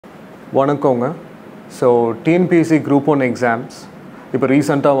வணக்கங்க. So TNPSC Group 1 exams இப்போ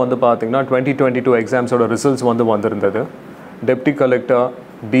ரீசெண்டாக வந்து பார்த்திங்கன்னா 2022 எக்ஸாம்ஸோட ரிசல்ட்ஸ் வந்திருந்தது. Deputy collector,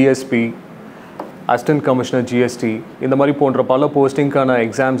 DSP, assistant commissioner, GST இந்த மாதிரி போன்ற பல போஸ்டிங்கான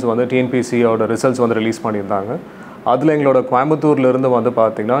எக்ஸாம்ஸ் டிஎன்பிஎஸ்சியோட ரிசல்ட்ஸ் ரிலீஸ் பண்ணியிருந்தாங்க. அதில் எங்களோட கோயம்புத்தூர்லேருந்து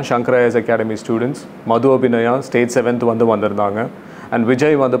பார்த்திங்கன்னா ஷங்கர் IAS அகாடமி ஸ்டூடெண்ட்ஸ் மது அபிநயா ஸ்டேட் 7th வந்திருந்தாங்க. அண்ட்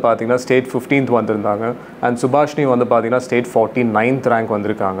விஜய் பார்த்திங்கன்னா ஸ்டேட் 15th வந்திருந்தாங்க. அண்ட் சுபாஷினி பார்த்திங்கன்னா ஸ்டேட் 49th ரேங்க்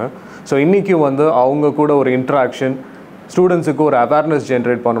வந்திருக்காங்க. ஸோ இன்றைக்கி அவங்க கூட ஒரு இன்ட்ராக்ஷன், ஸ்டூடெண்ட்ஸுக்கு ஒரு அவேர்னஸ்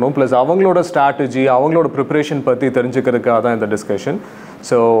ஜென்ரேட் பண்ணணும், ப்ளஸ் அவங்களோட ஸ்ட்ராட்டஜி, அவங்களோட ப்ரிப்ரேஷன் பற்றி தெரிஞ்சுக்கிறதுக்காக தான் இந்த டிஸ்கஷன்.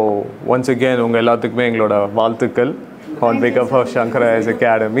 ஸோ ஒன்ஸ் அகெயின் உங்கள் எல்லாத்துக்குமே எங்களோட வாழ்த்துக்கள் on because of of Shankar IAS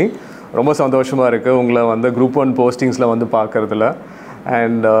academy. ரொம்ப சந்தோஷமாக இருக்குது உங்களை Group 1 போஸ்டிங்ஸில் பார்க்குறதுல.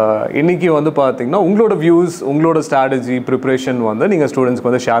 அண்ட் இன்றைக்கி பார்த்திங்கன்னா உங்களோட வியூஸ், உங்களோட ஸ்ட்ராட்டஜி, ப்ரிப்ரேஷன் நீங்கள்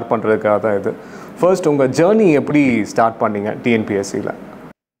ஸ்டூடெண்ட்ஸ்க்கு ஷேர் பண்ணுறதுக்காக தான் இது. ஃபர்ஸ்ட் உங்கள் ஜேர்னி எப்படி ஸ்டார்ட் பண்ணீங்க டிஎன்பிஎஸ்சியில்?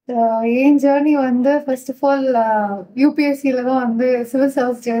 என் ஜேர்னி ஃபர்ஸ்ட் ஆஃப் ஆல் யூபிஎஸ்சியில் தான் சிவில்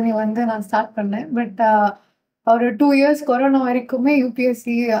சர்வீஸ் ஜேர்னி நான் ஸ்டார்ட் பண்ணேன். பட் ஒரு 2 years கொரோனா வரைக்குமே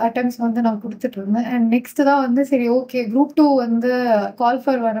யூபிஎஸ்சி அட்டெம்ப்ட்ஸ் நான் கொடுத்துட்டு இருந்தேன். அண்ட் நெக்ஸ்ட் தான் சரி ஓகே Group 2 கால்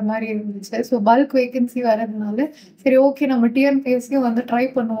ஃபார் வர மாதிரி இருந்துச்சு. ஸோ பல்க் வேகன்சி வரதுனால சரி ஓகே நம்ம டிஎன்பிஎஸ்சியும் ட்ரை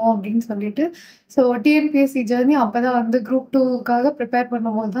பண்ணுவோம் அப்படின்னு சொல்லிட்டு ஸோ டிஎன்பிஎஸ்சி ஜேர்னி அப்போ தான் Group 2க்காக ப்ரிப்பேர்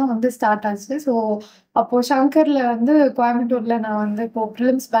பண்ணும்போது தான் ஸ்டார்ட் ஆச்சு. ஸோ அப்போது ஷங்கரில் கோயம்புத்தூரில் நான் இப்போ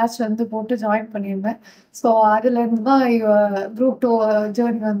ப்ரிலிம்ஸ் பேட்ச் போட்டு ஜாயின் பண்ணியிருந்தேன். ஸோ அதுலேருந்து தான் Group 2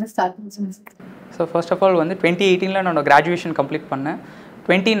 ஜேர்னி ஸ்டார்ட் ஆச்சு. ஸோ ஃபர்ஸ்ட் ஆஃப் ஆல் 2018 நான் கிராஜுவேஷன் கம்ப்ளீட் பண்ணேன்.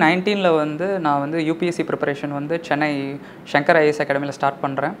 2019 நான் UPSC preparation Chennai Shankar IAS அகாடமியில் ஸ்டார்ட்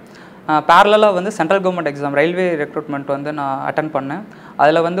பண்ணுறேன். பேரலாக central government exam railway recruitment நான் அட்டன் பண்ணேன்.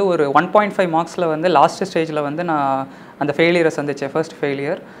 அதில் ஒரு 1.5 மார்க்ஸில் லாஸ்ட் ஸ்டேஜில் நான் அந்த ஃபெயிலியரை சந்தித்தேன், first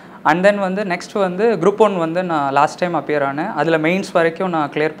failure. And then next Group 1 நான் லாஸ்ட் டைம் அப்பியர் ஆனேன். அதில் மெயின்ஸ் வரைக்கும்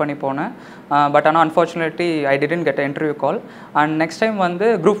நான் கிளியர் பண்ணி போனேன். பட் ஆனால் unfortunately I didn't get interview call. And next time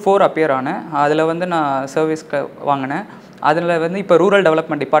Group 4 appear ஆனேன். அதில் நான் சர்வீஸ்க்கு வாங்கினேன். அதில் இப்போ ரூரல்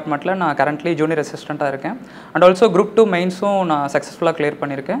டெவலப்மெண்ட் டிபார்ட்மெண்ட்டில் நான் கரண்ட்லி ஜூனியர் அசிஸ்டண்ட்டாக இருக்கேன். அண்ட் ஆல்சோ Group 2 மெயின்ஸும் நான் சக்ஸஸ்ஃபுல்லாக கிளியர்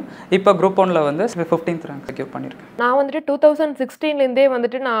பண்ணியிருக்கேன். இப்போ Group 1 15th ரேங்க் செக்யூர் பண்ணியிருக்கேன். நான் 2016லேருந்தே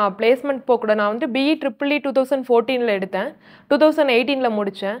நான் பிளேஸ்மெண்ட் போகக்கூடாது. நான் BE EEE 2014 எடுத்தேன், 2018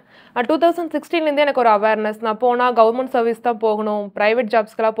 முடித்தேன். 2016லேருந்தே எனக்கு ஒரு அவேர்னஸ், நான் போனால் கவர்மெண்ட் சர்வீஸ் தான் போகணும், ப்ரைவேட்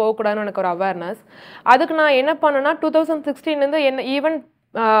ஜாப்ஸ்க்கெல்லாம் போகக்கூடாதுன்னு எனக்கு ஒரு அவேர்னஸ். அதுக்கு நான் என்ன பண்ணேன்னா 2016லேருந்து ஈவன்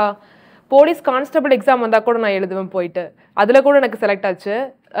போலீஸ் கான்ஸ்டபிள் எக்ஸாம் வந்தால் கூட நான் எழுதுவேன் போயிட்டு. அதில் கூட எனக்கு செலக்ட் ஆச்சு.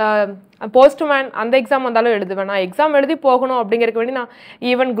 போஸ்ட்மேன் அந்த எக்ஸாம் வந்தாலும் எழுதுவேன். நான் எக்ஸாம் எழுதி போகணும் அப்படிங்கிறதுக்கு வேண்டி நான்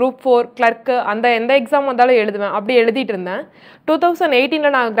ஈவன் Group 4 கிளர்க்கு எந்த எக்ஸாம் வந்தாலும் எழுதுவேன். அப்படி எழுதிட்டு இருந்தேன்.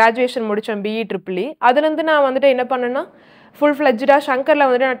 2018 நான் கிராஜுவேஷன் முடித்தேன் BE EEE. அதுலேருந்து நான் என்ன பண்ணேன்னா ஃபுல் ஃப்ளெஜ்டாக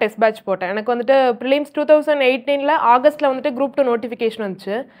ஷங்கரில் நான் டெஸ்ட் பேட்ச் போட்டேன். எனக்கு ப்ரிலிம்ஸ் 2018 ஆகஸ்ட்டில் Group 2 நோட்டிஃபிகேஷன்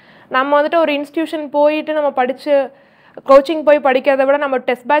வந்துச்சு. நம்ம ஒரு இன்ஸ்டியூஷன் போயிட்டு நம்ம படித்து கோச்சிங் போய் படிக்கிறத விட நம்ம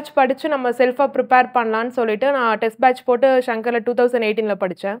டெஸ்ட் பேட்ச் படித்து நம்ம செல்ஃபாக ப்ரிப்பேர் பண்ணலான்னு சொல்லிட்டு நான் டெஸ்ட் பேட்ச் போட்டு ஷங்கரில் 2018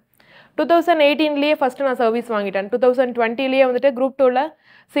 படித்தேன். 2018 ஃபஸ்ட்டு நான் சர்வீஸ் வாங்கிட்டேன். 2020 Group 2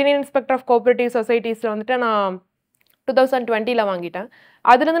 senior inspector of cooperative சொசைட்டிஸில் நான் 2020 வாங்கிட்டேன்.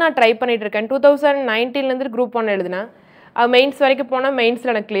 அதுலேருந்து நான் ட்ரை பண்ணிகிட்டு இருக்கேன். 2019 Group 1 எழுதினேன். மெயின்ஸ் வரைக்கும் போனால்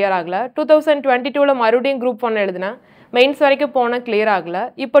மெயின்ஸில் எனக்கு கிளியர் ஆகலை. 2022 மறுபடியும் Group 1 எழுதினேன். மெயின்ஸ் வரைக்கும் போனால் கிளியர் ஆகலை.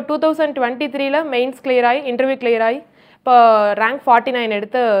 இப்போ 2023 மெயின்ஸ் கிளியர் ஆகி இன்டர்வியூ கிளியர் ஆகி இப்போ ரேங்க் 49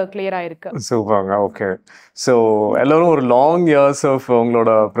 எடுத்து கிளியர் ஆயிருக்கு. சூப்பர்ங்க. ஓகே, ஸோ எல்லோரும் ஒரு லாங் இயர்ஸ் ஆஃப்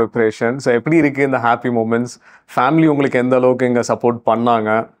உங்களோட ப்ரிப்ரேஷன். ஸோ எப்படி இருக்குது இந்த ஹாப்பி மூமெண்ட்ஸ்? ஃபேமிலி உங்களுக்கு எந்த அளவுக்கு இங்கே சப்போர்ட் பண்ணாங்க?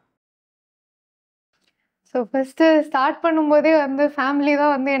 ஸோ ஃபஸ்ட்டு ஸ்டார்ட் பண்ணும்போதே ஃபேமிலி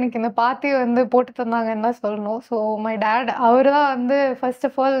தான் எனக்கு இந்த பார்ட்டி போட்டு தந்தாங்கன்னு தான் சொல்லணும். ஸோ மை டேட் அவர் தான் ஃபர்ஸ்ட்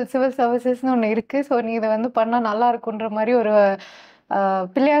ஆஃப் ஆல் சிவில் சர்வீசஸ்னு ஒன்று இருக்குது, ஸோ நீ இதை பண்ணால் நல்லா இருக்குன்ற மாதிரி ஒரு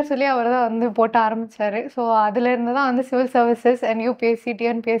பிள்ளையார் சொல்லி அவர் தான் போட்டு ஆரம்பித்தார். ஸோ அதுலேருந்து தான் civil services and UPSC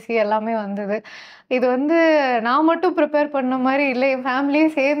TNPSC எல்லாமே வந்தது. இது நான் மட்டும் ப்ரிப்பேர் பண்ண மாதிரி இல்லை, என்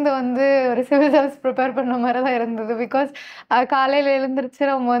ஃபேமிலியும் சேர்ந்து ஒரு சிவில் சர்வீஸ் ப்ரிப்பேர் பண்ண மாதிரி தான் இருந்தது. பிகாஸ் காலையில் எழுந்திரிச்சு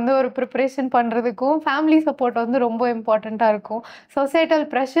நம்ம ஒரு ப்ரிப்பரேஷன் பண்ணுறதுக்கும் ஃபேமிலி சப்போர்ட் ரொம்ப இம்பார்ட்டண்ட்டாக இருக்கும். சொசைட்டல்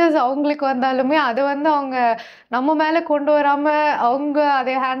ப்ரெஷர்ஸ் அவங்களுக்கு வந்தாலுமே அதை அவங்க நம்ம மேலே கொண்டு வராமல் அவங்க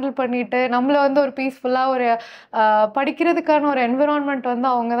அதை ஹேண்டில் பண்ணிவிட்டு நம்மளை ஒரு பீஸ்ஃபுல்லாக ஒரு படிக்கிறதுக்கான ஒரு என்விரான்மெண்ட்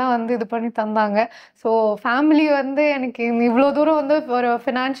அவங்க தான் இது பண்ணி தந்தாங்க. ஸோ ஃபேமிலி எனக்கு இவ்வளோ தூரம் ஒரு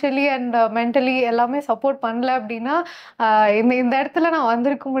ஃபினான்ஷியலி அண்ட் மென்டலி எல்லாமே சப்போர்ட் பண்ணல அப்படின்னா இந்த இடத்துல நான்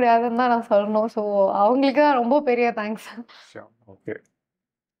வந்திருக்க முடியாதுன்னு தான் நான் சொல்லணும். ஸோ அவங்களுக்கு தான் ரொம்ப பெரிய தேங்க்ஸ். ஓகே,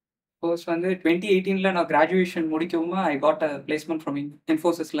 கோர்ஸ் வந்து 2018 நான் கிராஜுவேஷன் முடிக்கவும் I got a placement from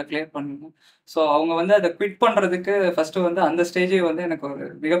இன்ஃபோசிஸில் clear பண்ணணும். ஸோ அவங்க வந்து அதை குவிட் பண்ணுறதுக்கு ஃபஸ்ட்டு வந்து அந்த ஸ்டேஜே வந்து எனக்கு ஒரு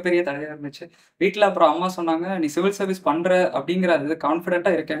மிகப்பெரிய தடையாக இருந்துச்சு. வீட்டில் அப்புறம் அம்மா சொன்னாங்க, நீ சிவில் சர்வீஸ் பண்ணுற அப்படிங்கிற அது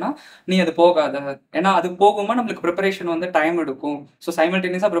கான்ஃபிடென்ட்டாக இருக்கேன்னா நீ அது போகாத, ஏன்னா அது போகும்போது நம்மளுக்கு ப்ரிப்பரேஷன் வந்து டைம் எடுக்கும். ஸோ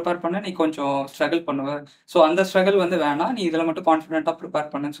சைமல்டேனியஸாக ப்ரிப்பேர் பண்ண நீ கொஞ்சம் ஸ்ட்ரகிள் பண்ணுவேன். ஸோ அந்த ஸ்ட்ரகிள் வந்து வேணாம், நீ இதில் மட்டும் கான்ஃபிடென்ட்டாக ப்ரிப்பேர்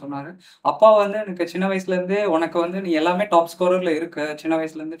பண்ணுன்னு சொன்னார். அப்பா வந்து எனக்கு சின்ன வயசுலேருந்தே உனக்கு வந்து நீ எல்லாமே டாப் ஸ்கோரரில் இருக்க சின்ன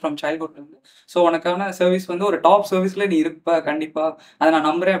வயசுலேருந்து ஃப்ரம் சைல்ட்ஹுட்லேருந்து, ஸோ உனக்கான சர்வீஸ் வந்து ஒரு டாப் சர்வீஸில் நீ இருப்ப கண்டிப்பாக, அதை நான்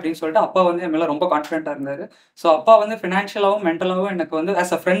நம்புறேன் அப்படின்னு சொல்லிட்டு அப்பா வந்து என் மேலே ரொம்ப கான்ஃபிடென்ட்டாக இருந்தார். ஸோ அப்பா வந்து ஃபினான்ஷியலாகவும் மென்டலாகவும் எனக்கு வந்து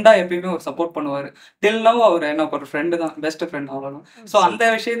ஆஸ் அ ஃப்ரெண்டாக எப்பயுமே ஒரு சப்போர்ட் பண்ணுவார். டில் நவ் அவர் எனக்கு ஒரு ஃப்ரெண்டு தான், பெஸ்ட் ஃப்ரெண்ட் அவ்வளோதான். ஸோ அந்த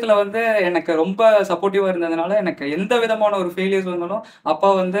விஷயத்தில் வந்து எனக்கு ரொம்ப சப்போர்ட்டிவாக இருந்ததுனால எனக்கு எந்த விதமான ஒரு ஃபெயிலியர்ஸ் வந்தாலும்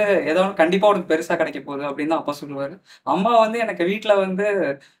அப்பா வந்து ஏதோ கண்டிப்பாக உனக்கு பெருசாக கிடைக்க போகுது அப்படின்னு தான் அப்பா சொல்லுவார். அம்மா வந்து எனக்கு வீட்டில் வந்து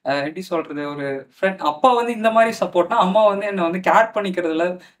எப்படி சொல்கிறது, ஒரு ஃப்ரெண்ட். அப்பா வந்து இந்த மாதிரி சப்போர்ட்னா அம்மா வந்து என்னை வந்து கேர் பண்ணிக்கிறதுல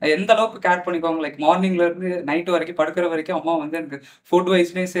எந்த அளவுக்கு கேர் பண்ணிக்குவாங்க, லைக் மார்னிங்லேருந்து நைட்டு வரைக்கும் படுக்கிற வரைக்கும் அம்மா வந்து எனக்கு ஃபுட்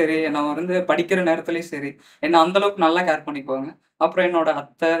வைஸ்லேயும் சரி, நான் வந்து படிக்கிற நேரத்துலையும் சரி என்னை அந்தளவுக்கு நல்லா கேர் பண்ணிக்குவாங்க. அப்புறம் என்னோட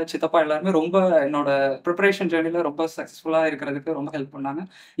அத்தை சித்தப்பா எல்லாருமே ரொம்ப என்னோட ப்ரிப்பரேஷன் ஜேர்னியில் ரொம்ப சக்ஸஸ்ஃபுல்லாக இருக்கிறதுக்கு ரொம்ப ஹெல்ப் பண்ணாங்க.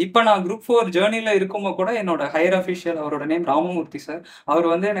 இப்போ நான் குரூப் 4 ஜேர்னியில் இருக்கும்போது கூட என்னோட ஹையர் அஃபிஷியல், அவரோட நேம் ராமமூர்த்தி சார், அவர்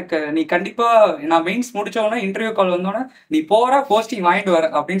வந்து எனக்கு நீ கண்டிப்பாக நான் மெயின்ஸ் முடித்தோடனே இன்டர்வியூ கால் வந்தோடனே நீ போகிற போஸ்டிங் வாங்கிட்டு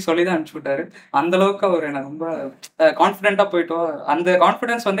வர அப்படின்னு சொல்லி தான் அனுப்பிச்சி விட்டாரு. அந்தளவுக்கு அவர் என்னை ரொம்ப கான்ஃபிடென்ட்டாக போயிட்டோ, அந்த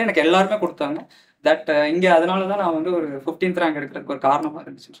கான்ஃபிடென்ஸ் வந்து எனக்கு எல்லாருமே கொடுத்தாங்க. தட் இங்கே அதனால தான் நான் வந்து ஒரு 15th ரேங்க் எடுக்கிறதுக்கு ஒரு காரணமாக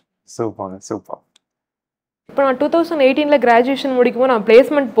இருந்துச்சு. Super super. இப்போ நான் 2018 கிராஜுவேஷன் முடிக்கும்போது நான்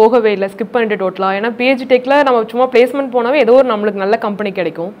பிளேஸ்மெண்ட் போகவே இல்லை, ஸ்கிப் பண்ணிட்டு டோட்டலாக. ஏன்னா பிஹெச்டி டெக்கில் நம்ம சும்மா பிளேஸ்மெண்ட் போனாவே ஏதோ ஒரு நம்மளுக்கு நல்ல கம்பெனி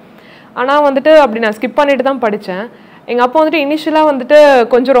கிடைக்கும். ஆனால் வந்துட்டு அப்படி நான் ஸ்கிப் பண்ணிட்டு தான் படித்தேன். எங்கள் அப்பா வந்துட்டு இனிஷியலாக வந்துட்டு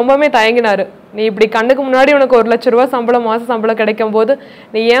கொஞ்சம் ரொம்பவே தயங்கினார். நீ இப்படி கண்ணுக்கு முன்னாடி உனக்கு 1 லட்ச ரூபா சம்பளம், மாத சம்பளம் கிடைக்கும் போது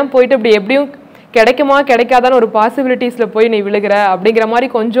நீ ஏன் போயிட்டு இப்படி எப்படியும் கிடைக்குமா கிடைக்காதான்னு ஒரு பாசிபிலிட்டிஸில் போய் நீ விழுகிற அப்படிங்கிற மாதிரி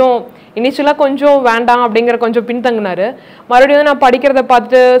கொஞ்சம் இனிஷியலாக கொஞ்சம் வேண்டாம் அப்படிங்கிற கொஞ்சம் பின்தங்கினார். மறுபடியும் வந்து நான் படிக்கிறத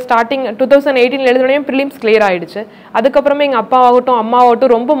பார்த்துட்டு ஸ்டார்டிங் 2018 எழுதுனே ப்ரிலிம்ஸ் கிளியர் ஆகிடுச்சு. அதுக்கப்புறமே எங்கள் அப்பா ஆகட்டும் அம்மா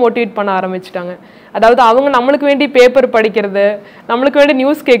ஆகட்டும் ரொம்ப மோட்டிவேட் பண்ண ஆரம்பிச்சிட்டாங்க. அதாவது அவங்க நம்மளுக்கு வேண்டி பேப்பர் படிக்கிறது, நம்மளுக்கு வேண்டி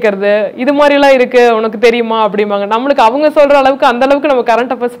நியூஸ் கேட்கறது, இது மாதிரிலாம் இருக்குது உனக்கு தெரியுமா அப்படிம்பாங்க. நம்மளுக்கு அவங்க சொல்கிற அளவுக்கு அந்த அளவுக்கு நம்ம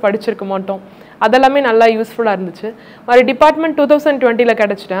கரண்ட் அஃபேர்ஸ் படிச்சிருக்க மாட்டோம். அதெல்லாமே நல்லா யூஸ்ஃபுல்லாக இருந்துச்சு. ஒரு டிபார்ட்மெண்ட் 2020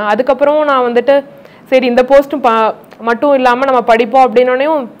 கிடச்சிட்டேன். அதுக்கப்புறம் நான் வந்துட்டு சரி இந்த போஸ்ட்டும் மட்டும் இல்லாமல் நம்ம படிப்போம்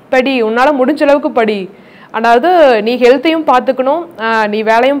அப்படின்னோடனையும் படி, உன்னால் முடிஞ்ச அளவுக்கு படி, அதாவது நீ ஹெல்த்தையும் பார்த்துக்கணும், நீ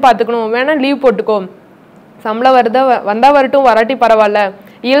வேலையும் பார்த்துக்கணும், வேணால் லீவ் போட்டுக்கோ, சம்பளம் வந்தால் வரட்டும், வராட்டி பரவாயில்ல,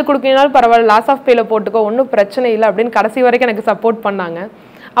 இயல் கொடுக்கினாலும் பரவாயில்ல, லாஸ் ஆஃப் பேயில் போட்டுக்கோ, ஒன்றும் பிரச்சனை இல்லை அப்படின்னு கடைசி வரைக்கும் எனக்கு சப்போர்ட் பண்ணாங்க.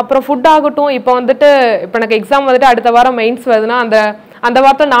 அப்புறம் ஃபுட் ஆகட்டும், இப்போ வந்துட்டு இப்போ எனக்கு எக்ஸாம் வந்துட்டு அடுத்த வாரம் மெயின்ஸ் வருதுன்னா அந்த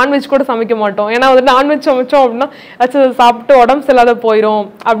வாரத்தில் நான்வெஜ் கூட சமைக்க மாட்டோம். ஏன்னா வந்துட்டு நான்வெஜ் சமைச்சோம் அப்படின்னா அது சாப்பிட்டு உடம்பு சரியில்லாத போயிடும்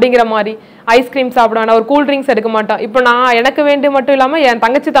அப்படிங்கிற மாதிரி. ஐஸ்கிரீம் சாப்பிட வேண்டாம், ஒரு கூல் ட்ரிங்க்ஸ் எடுக்க மாட்டோம். இப்போ நான் எனக்கு வேண்டிய மட்டும் இல்லாமல் என்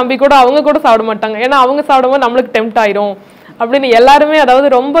தங்கச்சி தம்பி கூட அவங்க கூட சாப்பிட மாட்டாங்க. ஏன்னா அவங்க சாப்பிடும்போது நம்மளுக்கு டெம்ட் ஆயிரும் அப்படின்னு எல்லாருமே அதாவது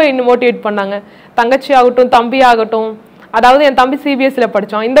ரொம்ப மோட்டிவேட் பண்ணாங்க. தங்கச்சி ஆகட்டும் தம்பி ஆகட்டும். அதாவது என் தம்பி சிபிஎஸ்சியில்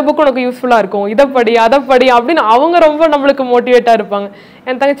படித்தான், இந்த புக்கு உனக்கு யூஸ்ஃபுல்லாக இருக்கும், இதை படி அதை படி அப்படின்னு அவங்க ரொம்ப நம்மளுக்கு மோட்டிவேட்டாக இருப்பாங்க.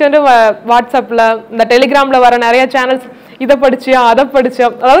 என் தங்கச்சி வந்து வாட்ஸ்அப்பில் இந்த டெலிகிராமில் வர நிறைய சேனல்ஸ், இதை படிச்சியா அதை படிச்சியா,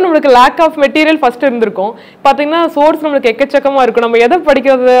 அதாவது நம்மளுக்கு லேக் ஆஃப் மெட்டீரியல் ஃபர்ஸ்ட் இருந்திருக்கும். பார்த்தீங்கன்னா சோர்ஸ் நம்மளுக்கு எக்கச்சக்கமாக இருக்கும், நம்ம எதை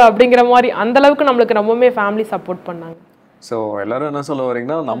படிக்கிறது அப்படிங்கிற மாதிரி அந்தளவுக்கு நம்மளுக்கு ரொம்பவே ஃபேமிலி சப்போர்ட் பண்ணாங்க. ஸோ எல்லாரும் என்ன சொல்ல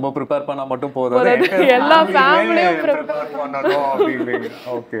வரீங்கன்னா நம்ம ப்ரிப்பேர் பண்ணால் மட்டும் போதும், எல்லா ஃபேமிலியும் ப்ரிப்பேர் பண்ணணும் அப்படிங்கிறீங்க.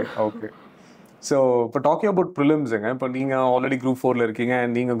 Okay okay. ஸோ இப்போ டாக்கிங் அபவுட் ப்ரிலிம்ஸுங்க, இப்போ நீங்கள் ஆல்ரெடி குரூப் 4 இருக்கீங்க,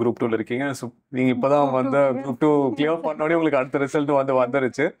 நீங்கள் குரூப் 2 இருக்கீங்க. ஸோ நீங்கள் இப்போ தான் வந்து குரூப் 2 கிளியர் பண்ணோடனே உங்களுக்கு அடுத்த ரிசல்ட்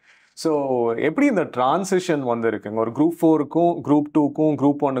வந்துருச்சு. ஸோ எப்படி இந்த டிரான்சிஷன் இருக்குங்க ஒரு குரூப் 4க்கும் குரூப் 2க்கும்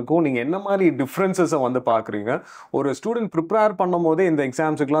குரூப் 1க்கும் நீங்கள் என்ன மாதிரி டிஃப்ரென்சஸை பார்க்குறீங்க? ஒரு ஸ்டூடெண்ட் ப்ரிப்பேர் பண்ணும் போதே இந்த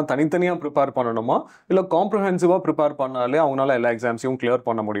எக்ஸாம்ஸுக்கெலாம் தனித்தனியாக ப்ரிப்பேர் பண்ணணுமா, இல்லை காம்ப்ரஹென்சிவாக ப்ரிப்பேர் பண்ணாலே அவங்களால எல்லா எக்ஸாம்ஸையும் கிளியர்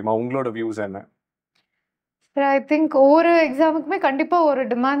பண்ண முடியுமா? உங்களோட வியூஸ் என்ன? ஐ திங்க் ஒவ்வொரு எக்ஸாமுக்குமே கண்டிப்பாக ஒரு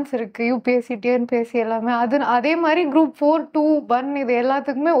டிமாண்ட்ஸ் இருக்குது. யூபிஎஸ்சி டிஎன்பிஎஸ்சி எல்லாமே அதே மாதிரி குரூப் 4 2 1 இது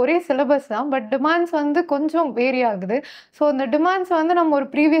எல்லாத்துக்குமே ஒரே சிலபஸ் தான். பட் டிமாண்ட்ஸ் கொஞ்சம் வேரி ஆகுது. ஸோ அந்த டிமாண்ட்ஸ் நம்ம ஒரு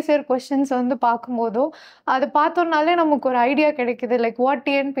ப்ரீவியஸ் இயர் கொஸ்டின்ஸ் பார்க்கும்போதோ அது பார்த்தோம்னாலே நமக்கு ஒரு ஐடியா கிடைக்குது, like what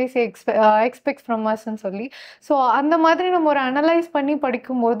TNPSC expect from அஸ்ன்னு சொல்லி. ஸோ அந்த மாதிரி நம்ம ஒரு அனலைஸ் பண்ணி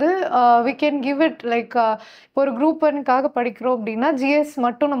படிக்கும்போது we can give it like இப்போ ஒரு குரூப் 1க்காக படிக்கிறோம் அப்படின்னா ஜிஎஸ்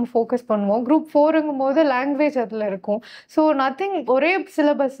மட்டும் நம்ம ஃபோக்கஸ் பண்ணுவோம். குரூப் 4ங்கும் போது லாங்குவேஜ் லாங்குவேஜ் அதில் இருக்கும். ஸோ நத்திங், ஒரே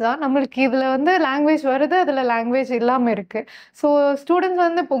சிலபஸ் தான் நம்மளுக்கு. இதில் வந்து லாங்குவேஜ் வருது, அதில் லாங்குவேஜ் இல்லாமல் இருக்குது. ஸோ ஸ்டூடெண்ட்ஸ்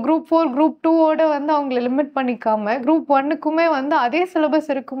வந்து இப்போ குரூப் 4 குரூப் 2ஓட வந்து அவங்கள லிமிட் பண்ணிக்காமல் குரூப் 1க்குமே வந்து அதே சிலபஸ்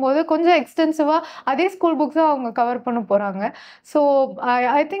இருக்கும்போது கொஞ்சம் எக்ஸ்டென்சிவாக அதே ஸ்கூல் புக்ஸை அவங்க கவர் பண்ண போகிறாங்க. ஸோ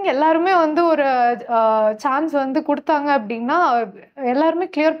ஐ திங்க் எல்லாருமே வந்து ஒரு சான்ஸ் வந்து கொடுத்தாங்க அப்படின்னா எல்லாருமே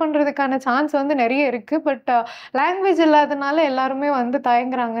கிளியர் பண்ணுறதுக்கான சான்ஸ் வந்து நிறைய இருக்குது. பட் லாங்குவேஜ் இல்லாதனால எல்லாருமே வந்து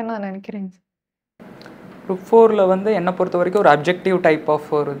தயங்குறாங்கன்னு நான் நினைக்கிறேன். குரூப் 4ல் வந்து என்னை பொறுத்த வரைக்கும் ஒரு அப்ஜெக்டிவ் டைப் ஆஃப்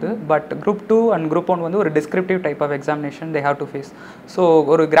வருது. பட் குரூப் 2 அண்ட் குரூப் 1 வந்து ஒரு descriptive type of examination they have to face. So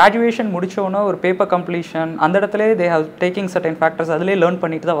ஒரு கிராஜுவேஷன் முடித்தோன்னா ஒரு பேப்பர் கம்ப்ளீஷன் அந்த இடத்துல they have taking certain factors அதிலே லேர்ன்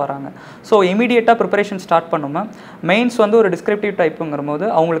பண்ணிட்டு தான் வராங்க. ஸோ இமீடியட்டாக ப்ரிப்பரேஷன் ஸ்டார்ட் பண்ணுமா மெயின்ஸ் வந்து ஒரு டிஸ்கிரிப்டிவ் டைப்புங்கிற போது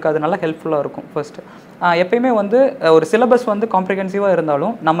அவங்களுக்கு அது நல்லா ஹெல்ப்ஃபுல்லாக இருக்கும். ஃபர்ஸ்ட்டு எப்பயுமே வந்து ஒரு சிலபஸ் வந்து காம்ப்ரிஹென்சிவாக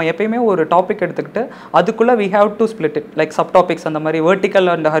இருந்தாலும் நம்ம எப்பயுமே ஒரு டாபிக் எடுத்துக்கிட்டு அதுக்குள்ளே we have to split it like sub topics. அந்த மாதிரி வெர்டிக்கல்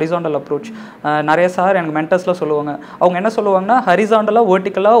அண்ட் ஹரிசாண்டல் அப்ரோச் நிறைய சார் எனக்கு மென்டர்ஸில் சொல்லுவாங்க. அவங்க என்ன சொல்லுவாங்கன்னா ஹரிசாண்டலாக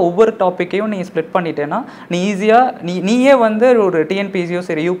வெர்டிக்கலாக ஒவ்வொரு டாப்பிக்கையும் நீ ஸ்ப்ளிட் பண்ணிட்டேன்னா நீ ஈஸியாக நீயே வந்து ஒரு டிஎன்பிஎஸ்சியோ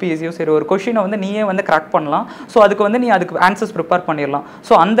சரி யூபிஎஸ்சியோ சரி ஒரு கொஷினை வந்து நீயே வந்து கிராக் பண்ணலாம். ஸோ அதுக்கு வந்து நீ அதுக்கு ஆன்சர்ஸ் ப்ரிப்பேர் பண்ணிடலாம்.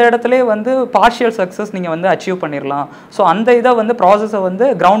 ஸோ அந்த இடத்துல வந்து பார்ஷியல் சக்ஸஸ் நீங்கள் வந்து அச்சீவ் பண்ணிடலாம். ஸோ அந்த இதை வந்து ப்ராசஸை வந்து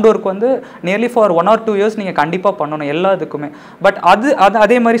கிரவுண்ட் ஒர்க் வந்து நியர்லி ஃபார் 1 or 2 years நீங்கள் கண்டிப்பாக பண்ணணும் எல்லாத்துக்குமே. பட்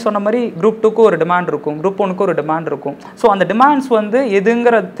அதே மாதிரி சொன்ன மாதிரி குரூப் 2க்கு ஒரு டிமாண்ட் இருக்கும், குரூப் 1க்கு ஒரு டிமாண்ட் இருக்கும். ஸோ அந்த டிமாண்ட்ஸ் வந்து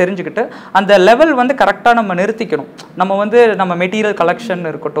எதுங்கிறத தெரிஞ்சுக்கிட்டு அந்த லெவல் வந்து கரெக்டாக நம்ம நிறுத்திக்கணும். நம்ம வந்து நம்ம மெட்டீரியல் கலெக்ஷன்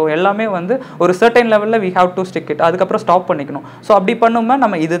இருக்கட்டும் எல்லாமே வந்து ஒரு சர்டன் லெவலில் we have to stick it, அதுக்கப்புறம் ஸ்டாப் பண்ணிக்கணும். ஸோ அப்படி பண்ணும்போது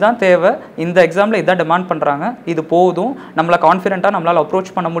நம்ம இதுதான் தேவை, இந்த எக்ஸாமில் இதான் டிமாண்ட் பண்ணுறாங்க, இது போதும், நம்மளை கான்ஃபிடென்ட்டாக நம்மளால்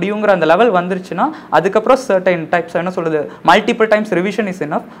அப்ரோச் பண்ண முடியுங்கிற அந்த லெவல் வந்துருச்சுன்னா அதுக்கப்புறம் சர்டன் டைப்ஸ் என்ன சொல்லுது multiple times revision is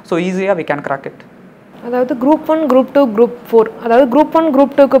enough. So ஈஸியாக வி கேன் கிராக் இட். அதாவது குரூப் 1 குரூப் 2 குரூப் 4, அதாவது குரூப் 1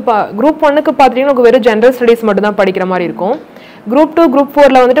 குரூப் 2க்கு குரூப் 1க்கு பார்த்தீங்கன்னா உங்களுக்கு வெறும் ஜென்ரல் ஸ்டடீஸ் மட்டும் தான் படிக்கிற மாதிரி இருக்கும். குரூப் 2 குரூப்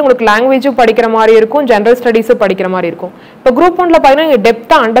 4ல் வந்துட்டு உங்களுக்கு லாங்குவேஜும் படிக்கிற மாதிரி இருக்கும், ஜென்ரல் ஸ்டடீஸும் படிக்கிற மாதிரி இருக்கும். இப்போ குரூப் 1ல் பார்த்தீங்கன்னா நீங்கள்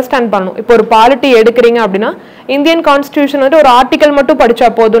டெப்த்தாக அண்டர்ஸ்டாண்ட் பண்ணணும். இப்போ ஒரு பாலிட்டி எடுக்கிறீங்க அப்படின்னா இந்தியன் கான்ஸ்டியூஷன் வந்து ஒரு ஆர்டிக்கல் மட்டும் படித்தா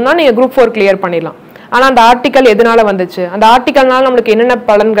போதும்னா நீங்கள் குரூப் 4 கிளியர் பண்ணிடலாம். ஆனால் அந்த ஆர்டிக்கல் எதனால வந்துச்சு, அந்த ஆர்டிக்கல்னால நம்மளுக்கு என்னென்ன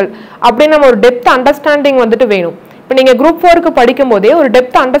பலன்கள் அப்படின்னு நம்ம ஒரு டெப்த் அண்டர்ஸ்டாண்டிங் வந்துட்டு வேணும். இப்போ நீங்கள் குரூப் 4க்கு படிக்கும் போதே ஒரு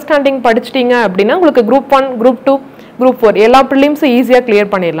டெப்த் அண்டர்ஸ்டாண்டிங் படிச்சிட்டிங்க அப்படின்னா உங்களுக்கு குரூப் 1 குரூப் 2 குரூப் 4 எல்லா ப்ரிலிம்ஸும் ஈஸியாக கிளியர்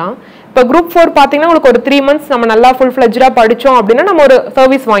பண்ணிடலாம். இப்போ குரூப் 4 பார்த்தீங்கன்னா உங்களுக்கு ஒரு 3 months நம்ம நல்லா ஃபுல் ஃப்ளெஜ்டாக படித்தோம் அப்படின்னா நம்ம ஒரு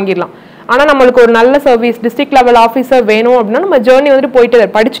சர்வீஸ் வாங்கிடலாம். ஆனால் நம்மளுக்கு ஒரு நல்ல சர்வீஸ் டிஸ்ட்ரிக்ட் லெவல் ஆஃபீஸர் வேணும் அப்படின்னா நம்ம ஜேர்னி வந்துட்டு போயிட்டு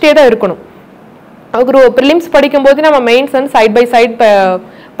படிச்சுட்டே தான் இருக்கணும். ஒரு ப்ரிலிம்ஸ் படிக்கும்போது நம்ம மெயின்ஸ் வந்து சைட் பை சைட்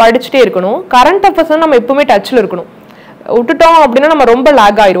படிச்சுட்டே இருக்கணும். கரண்ட் அஃபேர்ஸ் வந்து நம்ம எப்பவுமே டச்சில் இருக்கணும். விட்டுட்டோம் அப்படின்னா நம்ம ரொம்ப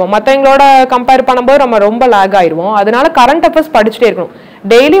லேக் ஆயிடுவோம், மற்றவங்களோட கம்பேர் பண்ணும்போது நம்ம ரொம்ப லேக் ஆயிடுவோம். அதனால கரண்ட் அஃபேர்ஸ் படிச்சுட்டே இருக்கணும்.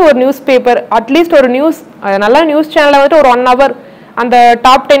 டெய்லி ஒரு நியூஸ் பேப்பர், அட்லீஸ்ட் ஒரு நியூஸ், நல்ல நியூஸ் சேனலில் வந்துட்டு ஒரு 1 hour அந்த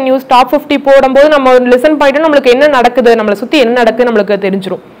டாப் 10 நியூஸ் டாப் 50 போடும்போது நம்ம லிசன் பண்ணிட்டு நம்மளுக்கு என்ன நடக்குது, நம்மளை சுற்றி என்ன நடக்குது நம்மளுக்கு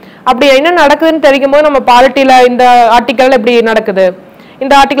தெரிஞ்சிடும். அப்படி என்ன நடக்குதுன்னு தெரியும் போது நம்ம பாலிட்டியில் இந்த ஆர்டிக்கல் எப்படி நடக்குது,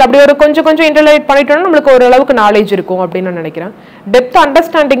 இந்த ஆர்டிக்கல் அப்படி ஒரு கொஞ்சம் இன்டர்லைட் பண்ணிட்டோம்னா நம்மளுக்கு ஓரளவுக்கு நாலேஜ் இருக்கும் அப்படின்னு நான் நினைக்கிறேன். டெப்த்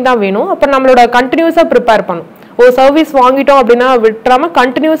அண்டர்ஸ்டாண்டிங் தான் வேணும். அப்புறம் நம்மளோட கண்டினியூஸாக ப்ரிப்பேர் பண்ணும். ஒரு சர்வீஸ் வாங்கிட்டோம் அப்படின்னா விட்டுறாம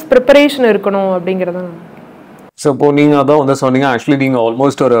கண்டினியூஸ் ப்ரிப்பரேஷன் இருக்கணும் அப்படிங்கிறத. ஸோ இப்போ நீங்கள் அதான் வந்து சொன்னீங்க, ஆக்சுவலி நீங்கள்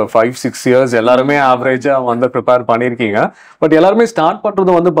ஆல்மோஸ்ட் ஒரு 5-6 years எல்லாருமே ஆவரேஜாக வந்து ப்ரிப்பேர் பண்ணியிருக்கீங்க. பட் எல்லாருமே ஸ்டார்ட்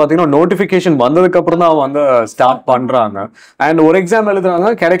பண்ணுறது வந்து பார்த்தீங்கன்னா நோட்டிஃபிகேஷன் வந்ததுக்கப்புறம் தான் வந்து ஸ்டார்ட் பண்ணுறாங்க. அண்ட் ஒரு எக்ஸாம் எழுதுறாங்க,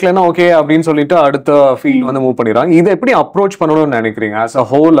 கிடைக்கலன்னா ஓகே அப்படின்னு சொல்லிட்டு அடுத்த ஃபீல்ட் வந்து மூவ் பண்ணிடுறாங்க. இதை எப்படி அப்ரோச் பண்ணணும்னு நினைக்கிறீங்க ஆஸ் அ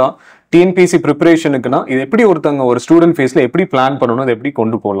ஹோலாக டிஎன்பிஎஸ்சி ப்ரிப்பரேஷனுக்குன்னா இது எப்படி ஒருத்தவங்க ஒரு ஸ்டூடெண்ட் ஃபேஸில் எப்படி பிளான் பண்ணணும், அதை எப்படி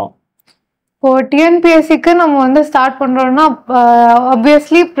கொண்டு போகலாம்? இப்போ டிஎன்பிஎஸ்சிக்கு நம்ம வந்து ஸ்டார்ட் பண்ணுறோம்னா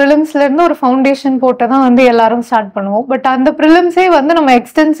ஆப்வியஸ்லி ப்ரிலிம்ஸ்லேருந்து ஒரு ஃபவுண்டேஷன் போட்டு தான் வந்து எல்லாரும் ஸ்டார்ட் பண்ணுவோம். பட் அந்த ப்ரிலிம்ஸே வந்து நம்ம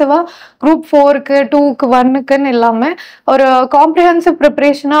எக்ஸ்டென்சிவாக குரூப் 4க்கு 2க்கு 1க்குன்னு இல்லாமல் ஒரு காம்ப்ரிஹென்சிவ்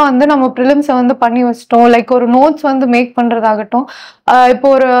ப்ரிப்ரேஷனாக வந்து நம்ம ப்ரிலிம்ஸை வந்து பண்ணி வச்சிட்டோம். லைக் ஒரு நோட்ஸ் வந்து மேக் பண்ணுறதாகட்டும். இப்போ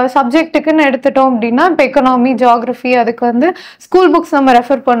ஒரு சப்ஜெக்ட்டுக்குன்னு எடுத்துட்டோம் அப்படின்னா இப்போ எக்கனாமி ஜியாகிரஃபி அதுக்கு வந்து ஸ்கூல் புக்ஸ் நம்ம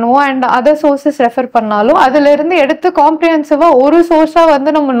ரெஃபர் பண்ணுவோம். அண்ட் அதர் சோர்ஸஸ் ரெஃபர் பண்ணாலும் அதுலேருந்து எடுத்து காம்ப்ரிஹென்சிவாக ஒரு சோர்ஸாக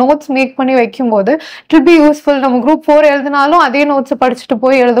வந்து நம்ம நோட்ஸ் மேக் பண்ணி வைக்கும்போது இட் வில் பி யூஸ்ஃபுல். நம்ம குரூப் 4 எழுதினாலும் அதே நோட்ஸை படிச்சுட்டு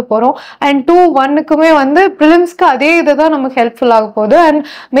போய் எழுத போகிறோம். அண்ட் 2, 1க்குமே வந்து ப்ரிலிம்ஸ்க்கு அதே இதை தான் நமக்கு ஹெல்ப்ஃபுல் ஆக போகுது. அண்ட்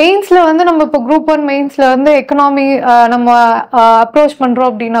மெயின்ஸில் வந்து நம்ம இப்போ குரூப் 1 மெயின்ஸில் வந்து எக்கனாமி நம்ம அப்ரோச் பண்ணுறோம்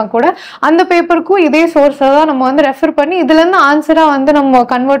அப்படின்னா கூட அந்த பேப்பருக்கும் இதே சோர்ஸை தான் நம்ம வந்து ரெஃபர் பண்ணி இதுலேருந்து ஆன்சராக வந்து நம்ம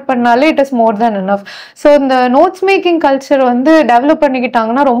கன்வெர்ட் பண்ணாலே it is more then enough. So இந்த நோட்ஸ் மேக்கிங் கல்ச்சர் வந்து டெவலப்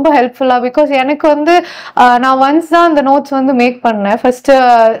பண்ணிக்கிட்டாங்கன்னா ரொம்ப ஹெல்ப்ஃபுல்லாக. பிகாஸ் எனக்கு வந்து நான் ஒன்ஸ் தான் அந்த நோட்ஸ் வந்து மேக் பண்ணேன். ஃபர்ஸ்ட்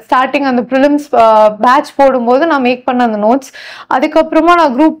ஸ்டார்டிங் அந்த ப்ரிலிம்ஸ் பேட்ச் போடும்போது நான் மேக் பண்ண அந்த நோட்ஸ். அதுக்கப்புறமா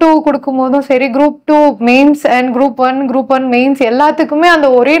நான் குரூப் 2 கொடுக்கும் போதும் சரி, group 2 mains and group 1 mains எல்லாத்துக்குமே அந்த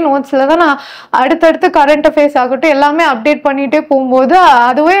ஒரே நோட்ஸில் தான் நான் அடுத்தடுத்து கரண்ட் அஃபேர்ஸ் ஆகட்டும் எல்லாமே அப்டேட் பண்ணிகிட்டே போகும்போது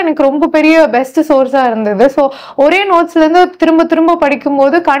அதுவே எனக்கு ரொம்ப பெரிய பெஸ்ட் சோர்ஸாக இருந்தது. ஸோ ஒரே நோட்ஸ்லேருந்து திரும்ப திரும்ப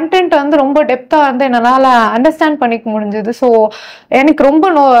படிக்கும்போது கண்டென்ட் வந்து ரொம்ப டெப்த்தாக வந்து என்னால் அண்டர்ஸ்டாண்ட் பண்ணிக்க முடிஞ்சது. ஸோ எனக்கு ரொம்ப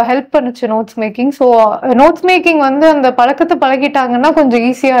ஹெல்ப் பண்ணுச்சு notes making. So notes making வந்து அந்த பழக்கத்தை பழகிட்டாங்கன்னா கொஞ்சம்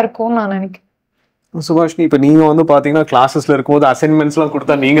ஈஸியாக இருக்கும்னு நான் நினைக்கிறேன். சுபாஷினி, இப்போ நீங்கள் வந்து பார்த்தீங்கன்னா கிளாஸஸில் இருக்கும்போது அசைன்மெண்ட்ஸ்லாம்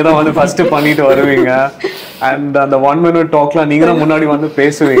கொடுத்தா நீங்கள் தான் வந்து ஃபஸ்ட்டு பண்ணிட்டு வருவீங்க. அண்ட் அந்த 1 minute டாக்லாம் நீங்கள் தான் முன்னாடி வந்து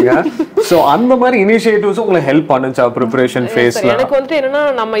பேசுவீங்க. ஸோ அந்த மாதிரி இனிஷியேட்டிவ்ஸ் உங்களுக்கு ஹெல்ப் பண்ணுச்சா ப்ரிப்பரேஷன் ஃபேஸில்? எனக்கு வந்துட்டு என்னன்னா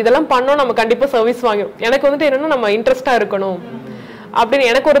நம்ம இதெல்லாம் பண்ணோம், நம்ம கண்டிப்பாக சர்வீஸ் வாங்கும். எனக்கு வந்துட்டு என்னன்னா நம்ம இன்ட்ரெஸ்டாக இருக்கணும் அப்படின்னு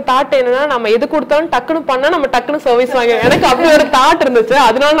எனக்கு ஒரு தாட். என்னன்னா நம்ம எது கொடுத்தாலும் டக்குன்னு பண்ணா நம்ம டக்குன்னு சர்வீஸ் வாங்கும். எனக்கு அப்படி ஒரு தாட் இருந்துச்சு,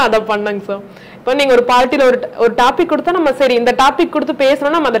 அதனால நான் அதை பண்ணேங்க சார். இப்போ நீங்கள் ஒரு பார்ட்டியில் ஒரு டாபிக் கொடுத்தா நம்ம சரி இந்த டாபிக் கொடுத்து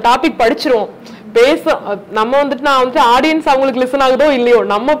பேசணும், நம்ம அந்த டாபிக் படிச்சிருவோம். நம்ம வந்துட்டு நான் வந்துட்டு ஆடியன்ஸ் அவங்களுக்கு லிசன் ஆகுதோ இல்லையோ,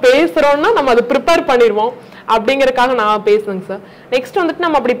 நம்ம பேசுறோம்னா நம்ம அதை ப்ரிப்பேர் பண்ணிடுவோம் அப்படிங்கறதுக்காக நான் பேசுனேங்க சார். நெக்ஸ்ட் வந்துட்டு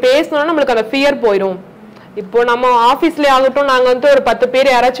நம்ம அப்படி பேசணும்னா நம்மளுக்கு அந்த ஃபியர் போயிடும். இப்போ நம்ம ஆஃபீஸ்லேயே ஆகட்டும், நாங்கள் வந்து ஒரு 10 பேர்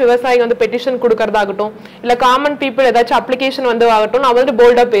யாராச்சும் விவசாயிங்க வந்து பெட்டிஷன் கொடுக்கறதாகட்டும், இல்லை காமன் பீப்புள் ஏதாச்சும் அப்ளிகேஷன் வந்து ஆகட்டும், நான் வந்துட்டு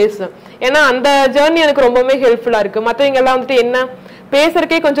போல்டாக பேசுவேன். ஏன்னா அந்த ஜேர்னி எனக்கு ரொம்பவே ஹெல்ப்ஃபுல்லாக இருக்குது. மற்றவங்க எல்லாம் வந்துட்டு என்ன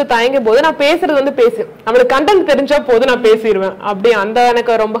பேசுறதுக்கே கொஞ்சம் தயங்கும் போது நான் பேசுறது வந்து நம்மளுக்கு கண்டென்ட் தெரிஞ்சா போது நான் பேசிடுவேன். அப்படி அந்த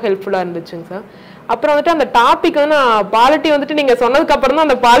எனக்கு ரொம்ப ஹெல்ப்ஃபுல்லாக இருந்துச்சுங்க சார். அப்புறம் வந்துட்டு அந்த டாபிக் வந்து நான் பாலிட்டி வந்துட்டு நீங்க சொன்னதுக்கு அப்புறம் தான்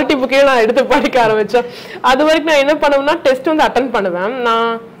அந்த பாலிட்டி புக்கையும் நான் எடுத்து படிக்க ஆரம்பிச்சேன். அது வரைக்கும் நான் என்ன பண்ணுவேன்னா டெஸ்ட் வந்து அட்டன் பண்ணுவேன். நான்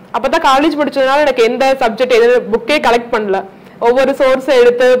அப்பதான் காலேஜ் படிச்சதுனால எனக்கு எந்த சப்ஜெக்ட் எது புக்கே கலெக்ட் பண்ணல. ஒவ்வொரு சோர்ஸை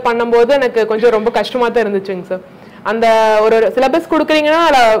எடுத்து பண்ணும்போது எனக்கு கொஞ்சம் ரொம்ப கஷ்டமா தான் இருந்துச்சுங்க சார். அந்த ஒரு சிலபஸ் கொடுக்குறீங்கன்னா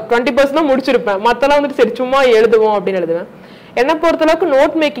அதில் 20% தான் முடிச்சிருப்பேன். மற்றெல்லாம் வந்துட்டு சரி சும்மா எழுதுவோம் அப்படின்னு எழுதுவேன். என்னை பொறுத்தளவுக்கு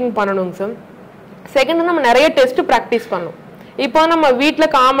நோட் மேக்கிங் பண்ணணுங்க சார். செகண்ட் நம்ம நிறைய டெஸ்ட் ப்ராக்டிஸ் பண்ணணும். இப்போ நம்ம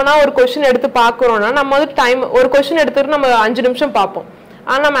வீட்டில் காமனாக ஒரு கொஸ்டின் எடுத்து பார்க்குறோம்னா நம்ம வந்து டைம் ஒரு கொஸ்டின் எடுத்துட்டு நம்ம 5 நிமிஷம் பார்ப்போம்.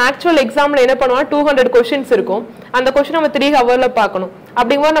 ஆனால் நம்ம ஆக்சுவல் எக்ஸாமில் என்ன பண்ணுவோம், 200 கொஸ்டின்ஸ் இருக்கும். அந்த கொஸ்டின் நம்ம 3 ஹவர்ல பார்க்கணும்.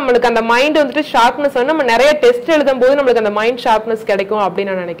 அப்படிங்கும்போது நம்மளுக்கு அந்த மைண்ட் வந்துட்டு ஷார்ப்னஸ் வந்து நம்ம நிறைய டெஸ்ட் எழுதும் போது நம்மளுக்கு அந்த மைண்ட் ஷார்ப்னஸ் கிடைக்கும்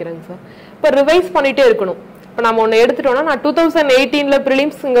அப்படின்னு நான் நினைக்கிறேங்க சார். இப்போ ரிவைஸ் பண்ணிட்டே இருக்கணும். இப்போ நம்ம ஒன்று எடுத்துட்டோம்னா நான் 2018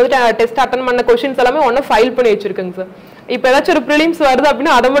 ப்ரிலிம்ஸ் டெஸ்ட் அட்டன் பண்ண கொஸ்டின்ஸ் எல்லாமே ஒன்று ஃபைல் பண்ணி வச்சிருக்கேங்க சார். இப்போ ஏதாச்சும் ஒரு ப்ரிலிம்ஸ் வருது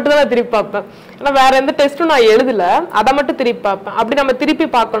அப்படின்னா அதை மட்டும் தான் நான் திருப்பி பார்ப்பேன். ஏன்னா வேற எந்த டெஸ்ட்டும் நான் எழுதல, அதை மட்டும் திருப்பி பார்ப்பேன். அப்படி நம்ம திருப்பி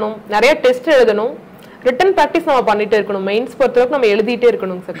பார்க்கணும், நிறைய டெஸ்ட் எழுதணும், ரிட்டன் ப்ராக்டிஸ் நம்ம பண்ணிட்டே இருக்கணும். மெயின்ஸ் பொறுத்தவரைக்கும் நம்ம எழுதிட்டே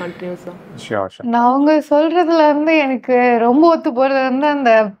இருக்கணும் சார் கண்டினியூஸா. நான் அவங்க சொல்றதுல இருந்து எனக்கு ரொம்ப ஒத்து போறது வந்து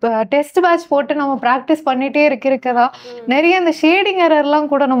அந்த டெஸ்ட் பேட்ச் போட்டு நம்ம ப்ராக்டிஸ் பண்ணிட்டே இருக்கதா நிறைய அந்த ஷேடிங் எரர்லாம்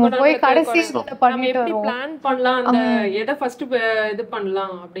கூட நம்ம போய் கடைசி பண்ணிட்டு வருவோம். பிளான் பண்ணலாம், அந்த எதை ஃபர்ஸ்ட் இது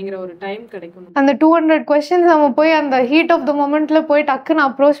பண்ணலாம் அப்படிங்கிற ஒரு டைம் கிடைக்கும். அந்த 200 क्वेश्चंस நம்ம போய் அந்த ஹீட் ஆஃப் தி மொமெண்ட்ல போய் டக்குன்னு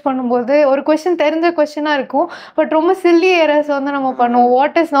அப்ரோச் பண்ணும்போது ஒரு क्वेश्चन தெரிஞ்ச क्वेश्चनா இருக்கும், பட் ரொம்ப சில்லி எரர்ஸ் வந்து நம்ம பண்ணுவோம்.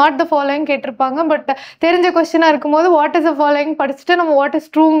 What is not the following கேட்டிருப்பாங்க, பட் தெரிஞ்ச क्वेश्चனா இருக்கும்போது வாட் இஸ் தி ஃபாலோயிங் படிச்சுட்டு நம்ம வாட்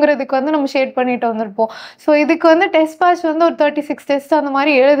இஸ் ட்ரூங்கிறதுக்கு வந்து நம்ம ஷேட் பண்ணிட்டு வந்திருப்போம். ஸோ இதுக்கு வந்து டெஸ்ட் பேட்ச் வந்து ஒரு 36 டெஸ்ட் அந்த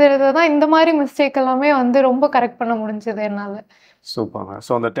மாதிரி எழுதுறது தான் இந்த மாதிரி மிஸ்டேக் எல்லாமே வந்து ரொம்ப கரெக்ட் பண்ண முடிஞ்சது என்னால். சூப்பர்ங்க.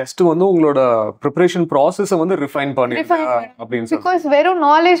 ஸோ அந்த டெஸ்ட் வந்து உங்களோட ப்ரிப்பரேஷன் ப்ராசஸை வந்து ரிஃபைன் பண்ணிருக்கீங்க அப்படின்னு சொல்லி. பிகாஸ் வெறும்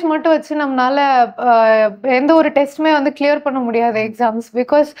நாலேஜ் மட்டும் வச்சு நம்மளால எந்த ஒரு டெஸ்ட்டுமே வந்து கிளியர் பண்ண முடியாது எக்ஸாம்ஸ்.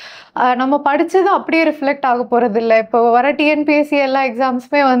 பிகாஸ் நம்ம படிச்சது அப்படியே ரிஃப்ளெக்ட் ஆக போறது இல்லை. இப்போ வர டிஎன்பிஎஸ்சி எல்லா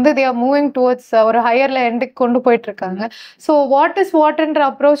எக்ஸாம்ஸுமே வந்து தே ஆர் மூவிங் டுவர்ட்ஸ் ஒரு ஹையர்ல எண்டுக்கு கொண்டு போயிட்டு இருக்காங்க. ஸோ வாட் இஸ் வாட்ன்ற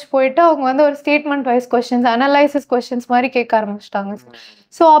அப்ரோச் போயிட்டு அவங்க வந்து ஒரு statement wise questions, analysis questions மாதிரி கேட்க ஆரம்பிச்சிட்டாங்க.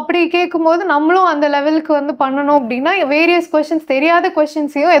 ஸோ அப்படி கேட்கும்போது நம்மளும் அந்த லெவலுக்கு வந்து பண்ணணும் அப்படின்னா வேரியஸ் கொஸ்டின்ஸ், தெரியாத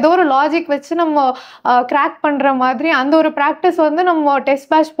கொஸ்டின்ஸையும் ஏதோ ஒரு லாஜிக் வச்சு நம்ம கிராக் பண்ணுற மாதிரி அந்த ஒரு ப்ராக்டிஸ் வந்து நம்ம டெஸ்ட்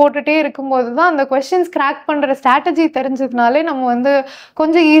பேட்ச் போட்டுகிட்டே இருக்கும்போது தான் அந்த கொஸ்டின்ஸ் கிராக் பண்ணுற ஸ்ட்ராட்டஜி தெரிஞ்சதுனாலே நம்ம வந்து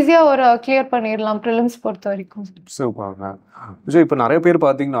கொஞ்சம் ஈஸியாக ஒரு கிளியர் பண்ணிடலாம் ப்ரிலிம்ஸ் பொறுத்த வரைக்கும். சூப்பர்ங்க. விஜய், இப்போ நிறைய பேர்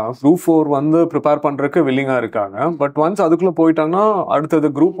பார்த்தீங்கன்னா குரூப் 4 வந்து ப்ரிப்பேர் பண்ணுறதுக்கு வில்லிங்காக இருக்காங்க. பட் ஒன்ஸ் அதுக்குள்ளே போயிட்டாங்கன்னா அடுத்தது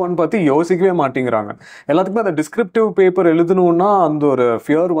குரூப் 1 பற்றி யோசிக்கவே மாட்டேங்கிறாங்க. எல்லாத்துக்குமே அந்த டிஸ்கிரிப்டிவ் பேப்பர் எழுதணும்னா அந்த ஒரு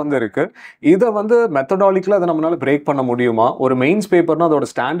ஃபியர் வந்து இருக்குது. இதை வந்து மெத்தடாலிக்கில் அதை நம்மளால பிரேக் பண்ண முடியுமா? ஒரு மெயின்ஸ் பேப்பர்னா அதோட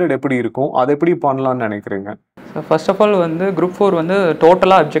ஸ்டாண்டர்ட் எப்படி இருக்கும், அதை எப்படி பண்ணலான்னு நினைக்கிறீங்க? சார் ஃபர்ஸ்ட் ஆஃப் ஆல் வந்து குரூப் 4 வந்து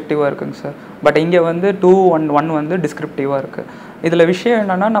டோட்டலாக அப்ஜெக்டிவாக இருக்குங்க சார். பட் இங்கே வந்து 2 and 1 வந்து டிஸ்கிரிப்டிவாக இருக்குது. இதில் விஷயம்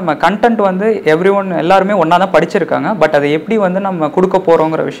என்னென்னா நம்ம கண்டென்ட் வந்து எல்லாருமே ஒன்றா தான் படிச்சிருக்காங்க. பட் அதை எப்படி வந்து நம்ம கொடுக்க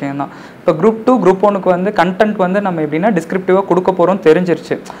போகிறோங்கிற விஷயம் தான். இப்போ குரூப் 2 குரூப் 1க்கு வந்து கண்டென்ட் வந்து நம்ம எப்படின்னா டிஸ்கிரிப்டிவாக கொடுக்க போகிறோம்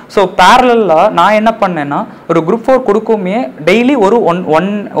தெரிஞ்சிருச்சு. ஸோ பேரலாக நான் என்ன பண்ணேன்னா ஒரு குரூப் 4 கொடுக்குமே டெய்லி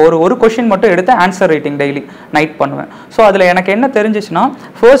ஒரு கொஷின் மட்டும் எடுத்து ஆன்சர் ரைட்டிங் டெய்லி நைட் பண்ணுவேன். ஸோ அதில் எனக்கு என்ன தெரிஞ்சிச்சுன்னா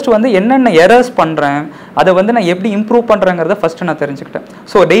ஃபர்ஸ்ட் வந்து என்னென்ன எரர்ஸ் பண்ணுறேன், அதை வந்து நான் எப்படி இம்ப்ரூவ் பண்ணுறேங்கிறத ஃபஸ்ட்டு நான் தெரிஞ்சுக்கிட்டேன்.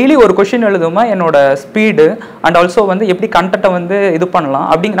 ஸோ டெய்லி ஒரு கொஷின் எழுதுமா என்னோட ஸ்பீடு அண்ட் ஆல்சோ வந்து எப்படி கண்டென்ட்டை வந்து வந்து இது பண்ணலாம்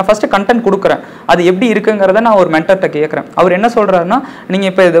அப்படிங்க நான் ஃபஸ்ட்டு கண்டென்ட் கொடுக்குறேன். அது எப்படி இருக்குங்கிறத நான் ஒரு மென்டர்கிட்ட கேட்குறேன். அவர் என்ன சொல்கிறாருன்னா, நீங்கள்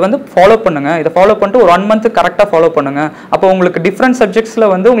இப்போ இதை வந்து ஃபாலோ பண்ணுங்கள், இதை ஃபாலோ பண்ணிட்டு ஒரு 1 month கரெக்டாக ஃபாலோ பண்ணுங்கள். அப்போ உங்களுக்கு டிஃப்ரெண்ட் சப்ஜெக்ட்ஸில்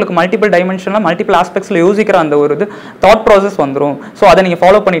வந்து உங்களுக்கு மல்டிபிள் டைமென்ஷனில் மல்டிபிள் ஆஸ்பெக்ட்ஸில் யோசிக்கிற அந்த ஒரு இது தாட் ப்ராசஸ் வந்துடும். ஸோ அதை நீங்கள்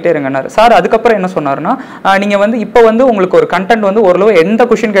ஃபாலோ பண்ணிகிட்டே இருங்கன்னாரு சார். அதுக்கப்புறம் என்ன சொன்னார்னா, நீங்கள் வந்து இப்போ வந்து உங்களுக்கு ஒரு கண்டென்ட் வந்து ஓரளவு எந்த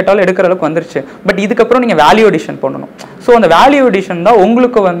கொஷின் கேட்டாலும் எடுக்கிற அளவுக்கு வந்துருச்சு. பட் இதுக்கப்புறம் நீங்கள் வேல்யூ அடிஷன் பண்ணணும். ஸோ அந்த வேல்யூ அடிஷன் தான்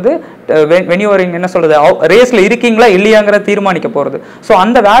உங்களுக்கு வந்து வெனியோரிங் என்ன சொல்கிறது ரேஸில் இருக்கீங்களா இல்லையாங்கிற தீர்மானிக்க போகிறது. ஸோ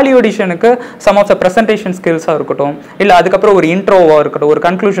அந்த value அடிஷனுக்கு some of the presentation ஸ்கில்ஸாக இருக்கட்டும், இல்லை அதுக்கப்புறம் ஒரு இன்ட்ரோவாக இருக்கட்டும், ஒரு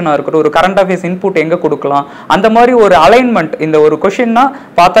கன்க்ளூஷனாக இருக்கட்டும், ஒரு கரண்ட் அஃபேர்ஸ் இன்புட் எங்கே கொடுக்கலாம், அந்த மாதிரி ஒரு அலைன்மெண்ட் இந்த ஒரு கொஷின்னா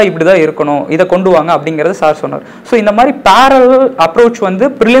பார்த்தா இப்படி தான் இருக்கணும், இதை கொண்டு வாங்க அப்படிங்கிறது சார் சொன்னார். ஸோ இந்த மாதிரி பேரல் அப்ரோச் வந்து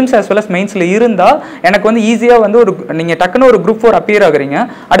ப்ரிலிம்ஸ் as well as மெயின்ஸில் இருந்தால் எனக்கு வந்து ஈஸியாக வந்து ஒரு நீங்கள் டக்குன்னு ஒரு குரூப் 4 அப்பியர் ஆகுறீங்க.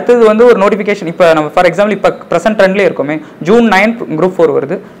 அடுத்தது வந்து ஒரு நோட்டிஃபிகேஷன் இப்போ நம்ம ஃபார் எக்ஸாம்பிள் இப்போ ப்ரெசென்ட் ட்ரெண்ட்லேயே இருக்குமே, June 9 குரூப் 4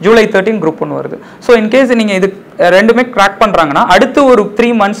 வருது, July 13 குரூப் 1 வருது. ஸோ இன்கேஸ் நீங்கள் இது ரெண்டுமே கிராக் பண்ணுறாங்கன்னா அடுத்து ஒரு 3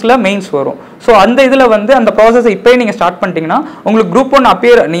 monthsல மெயின்ஸ் வரும். ஸோ அந்த இதில் வந்து அந்த ப்ராசஸை இப்போயே நீங்கள் ஸ்டார்ட் பண்ணிட்டீங்கன்னா உங்களுக்கு குரூப் 1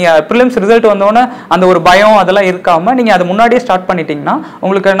 அப்பியர் நீங்கள் ப்ரிலிம்ஸ் ரிசல்ட் வந்தோடனே அந்த ஒரு பயம் அதெல்லாம் இருக்காமல் நீங்கள் அதை முன்னாடியே ஸ்டார்ட் பண்ணிட்டீங்கன்னா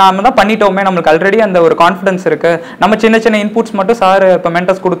உங்களுக்கு நாம தான் பண்ணிட்டோமே, நம்மளுக்கு ஆல்ரெடி அந்த ஒரு கான்ஃபிடன்ஸ் இருக்குது, நம்ம சின்ன சின்ன இன்புட்ஸ் மட்டும் சார் இப்போ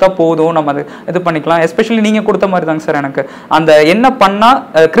மென்டர்ஸ் கொடுத்தா போதும், நம்ம அது இது பண்ணிக்கலாம். எஸ்பெஷலி நீங்கள் கொடுத்த மாதிரி தாங்க சார், எனக்கு அந்த என்ன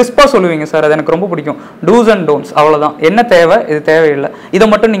பண்ணால் கிறிஸ்பாக சொல்லுவீங்க சார், அது எனக்கு ரொம்ப பிடிக்கும். டூஸ் அண்ட் டோன்ட்ஸ், அவ்வளோதான், என்ன தேவை இது தேவையில்லை, இதை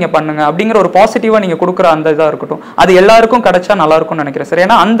மட்டும் நீங்கள் பண்ணுங்க அப்படிங்கிற ஒரு பாசிட்டிவாக நீங்கள் கொடுக்குற அந்த இதாக இருக்கட்டும், அது எல்லாருக்கும் கிடைச்சா நல்லா இருக்கும்னு நினைக்கிறேன் சார்.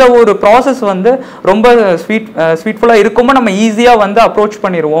 ஏன்னா அந்த ஒரு ப்ராசஸ் வந்து ரொம்ப ஸ்வீட்ஃபுல்லாக இருக்குமோ நம்ம ஈஸியாக வந்து அப்ரோச்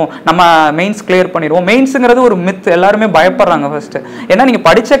பண்ணிடுவோம், நம்ம மெயின்ஸ் கிளியர் பண்ணிடுவோம். மெயின்ஸுங்கிறது ஒரு மித், எல்லாருமே பயப்படுறாங்க ஃபர்ஸ்ட். ஏன்னா நீங்கள்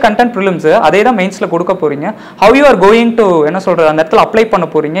படித்த கண்டென்ட் ப்ரிலிம்ஸ் அதே தான் மெயின்ஸில் கொடுக்க போறீங்க. How you are going to என்ன சொல்கிறது அந்த இடத்துல அப்ளை பண்ண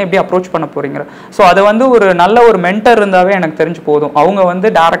போறீங்க, எப்படி அப்ரோச் பண்ண போறீங்க. ஸோ அதை வந்து ஒரு நல்ல ஒரு மென்டர் இருந்தாவே எனக்கு தெரிஞ்சு போதும், அவங்க வந்து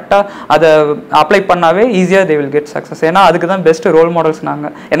டேரெக்டாக அதை அப்ளை பண்ணாவே ஈஸியாக தே வில் கெட் சக்ஸஸ். ஏன்னா அதுக்கு தான் பெஸ்ட் ரோல் மாடல்ஸ்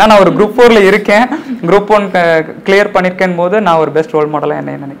நாங்கள். ஏன்னா நான் ஒரு குரூப் 4ல இருக்கேன், குரூப் 1 கிளியர் பண்ணியிருக்கேன் போது நான் ஒரு பெஸ்ட் ரோல் மாடலாக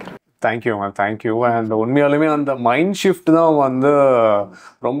என்ன நினைக்கிறேன். Thank you ma'am, thank you. அண்ட் உண்மையாலுமே அந்த மைண்ட் ஷிஃப்ட் தான் வந்து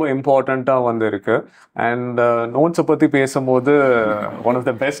ரொம்ப இம்பார்ட்டண்ட்டாக வந்து இருக்கு. அண்ட் நோட்ஸை பற்றி பேசும்போது one of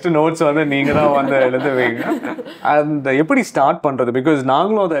the best notes வந்து நீங்கள் தான் வந்து எழுதுவீங்க. அண்ட் எப்படி ஸ்டார்ட் பண்ணுறது, பிகாஸ்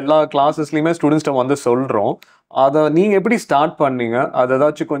நாங்களும் அதை எல்லா கிளாஸஸ்லையுமே ஸ்டூடெண்ட்ஸ்கிட்ட வந்து சொல்கிறோம், அதை நீங்கள் எப்படி ஸ்டார்ட் பண்ணீங்க, அதை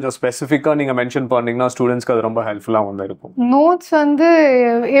ஏதாச்சும் கொஞ்சம் ஸ்பெசிஃபிக்காக நீங்கள் மென்ஷன் பண்ணிங்கன்னா ஸ்டூடெண்ட்ஸ்க்கு அது ரொம்ப ஹெல்ப்ஃபுல்லாக வந்து இருக்கும். நோட்ஸ் வந்து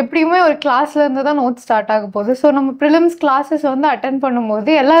எப்படியுமே ஒரு கிளாஸ்ல இருந்து தான் நோட்ஸ் ஸ்டார்ட் ஆக போகுது. ஸோ நம்ம ப்ரிலிம்ஸ் கிளாஸஸ் வந்து அட்டென்ட்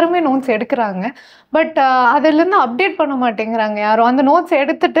பண்ணும்போது எல்லாருமே நோட்ஸ் எடுக்கிறாங்க. பட் அதுலேருந்து அப்டேட் பண்ண மாட்டேங்கிறாங்க யாரும். அந்த நோட்ஸ்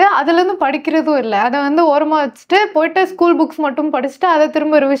எடுத்துட்டு அதுலேருந்து படிக்கிறதும் இல்லை, அதை வந்து ஓரமாக வச்சுட்டு போயிட்டு ஸ்கூல் புக்ஸ் மட்டும் படிச்சுட்டு அதை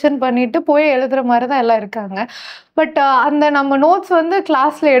திரும்ப ரிவிஷன் பண்ணிட்டு போய் எழுதுகிற மாதிரி தான் எல்லாம் இருக்காங்க. பட் அந்த நம்ம நோட்ஸ் வந்து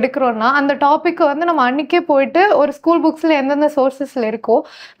கிளாஸில் எடுக்கிறோன்னா அந்த டாப்பிக்கை வந்து நம்ம அன்றைக்கே போயிட்டு ஒரு ஸ்கூல் புக்ஸில் எந்தெந்த சோர்ஸஸில் இருக்கோ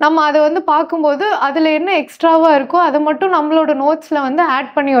நம்ம அதை வந்து பார்க்கும்போது அதில் என்ன எக்ஸ்ட்ராவாக இருக்கோ அதை மட்டும் நம்மளோட நோட்ஸில் வந்து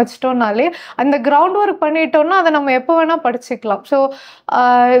ஆட் பண்ணி வச்சிட்டோம்னாலே அந்த கிரவுண்ட் ஒர்க் பண்ணிட்டோம்னா அதை நம்ம எப்போ வேணால் படிச்சுக்கலாம். ஸோ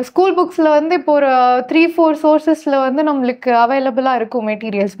ஸ்கூல் புக்ஸில் வந்து இப்போ ஒரு 3-4 சோர்ஸஸில் வந்து நம்மளுக்கு அவைலபிளாக இருக்கும்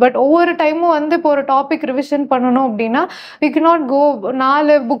மெட்டீரியல்ஸ். பட் ஒவ்வொரு டைமும் வந்து இப்போ ஒரு டாபிக் ரிவிஷன் பண்ணணும் அப்படின்னா வி cannot go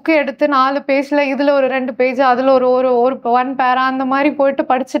 4 புக்கு எடுத்து 4 பேஜில் இதில் ஒரு 2 பேஜ் அதில் ஒரு 1 பேரா அந்த மாதிரி போயிட்டு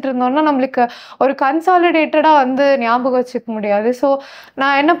படிச்சுட்டு இருந்தோம்னா நம்மளுக்கு ஒரு கன்சாலிடேட்டடாக வந்து ஞாபகம் வச்சுக்க முடியாது. ஸோ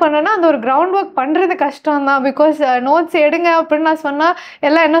நான் என்ன பண்ணேன்னா அந்த ஒரு கிரவுண்ட் ஒர்க் பண்ணுறது கஷ்டம் தான். பிகாஸ் நோட்ஸ் எடுங்க அப்படின்னு நான் சொன்னால்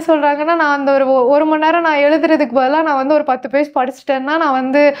எல்லாம் என்ன சொல்கிறாங்கன்னா, நான் அந்த ஒரு மணி நேரம் நான் எழுதுறதுக்கு பதிலாக நான் வந்து ஒரு 10 பேஜ் படிச்சுட்டேன்னா நான்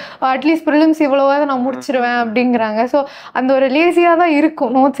வந்து அட்லீஸ்ட் ப்ரிலிம்ஸ் இவ்வளோவாக நான் முடிச்சிருவேன் அப்படிங்கிறாங்க. ஸோ அந்த ஒரு லேசியாக தான்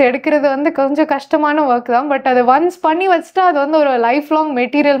இருக்கும். நோட்ஸ் எடுக்கிறது வந்து கொஞ்சம் கஷ்டமான ஒர்க் தான். பட் அது ஒன்ஸ் பண்ணி வச்சுட்டா அது வந்து ஒரு லைஃப் லாங்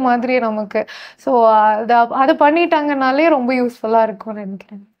மெட்டீரியல் மாதிரியே நமக்கு. ஸோ அதை பண்ணிட்டாங்கனாலே ரொம்ப யூஸ்ஃபுல்லாக இருக்கும்னு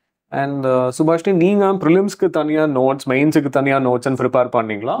நினைக்கிறேன். அண்ட் சுபாஷினி, நீங்கள் ப்ரிலிம்ஸ்க்கு தனியாக நோட்ஸ், மெயின்ஸுக்கு தனியாக நோட்ஸ் ப்ரிப்பேர்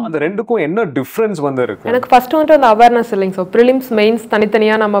பண்ணீங்களா? அந்த ரெண்டுக்கும் என்ன டிஃப்ரென்ஸ் வந்து இருக்கு? எனக்கு ஃபர்ஸ்ட் வந்துட்டு அந்த அவேர்னஸ் இல்லைங்க. ஸோ ப்ரிலிம்ஸ் மெயின்ஸ்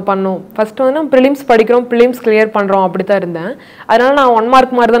தனித்தனியாக நம்ம பண்ணோம். ஃபர்ஸ்ட் வந்து நம்ம ப்ரிலிம்ஸ் படிக்கிறோம், ப்ரிலிம்ஸ் கிளியர் பண்ணுறோம், அப்படி தான் இருந்தேன். அதனால நான் 1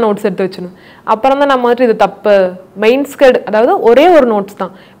 மார்க் மாதிரி தான் நோட்ஸ் எடுத்து வச்சுணும். அப்புறம் தான் நம்ம வந்துட்டு இது தப்பு, மெயின்ஸ்க்கு அதாவது ஒரே ஒரு நோட்ஸ்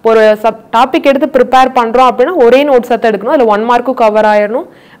தான். இப்போ ஒரு டாபிக் எடுத்து ப்ரிப்பேர் பண்ணுறோம் அப்படின்னா ஒரே நோட்ஸாக தான் எடுக்கணும். அதில் 1 மார்க்கும் கவர் ஆயிடணும்,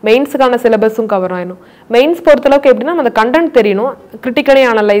 மெயின்ஸுக்கான சிலபஸும் கவர் ஆயிடணும். மெயின்ஸ் பொறுத்தளவுக்கு எப்படின்னா அந்த கண்டென்ட் தெரியணும், கிரிட்டிக்கலி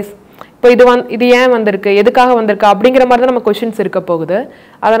அனலைஸ், இப்போ இது ஏன் வந்திருக்கு, எதுக்காக வந்திருக்கு அப்படிங்கிற மாதிரி தான் நம்ம கொஷின்ஸ் இருக்க போகுது.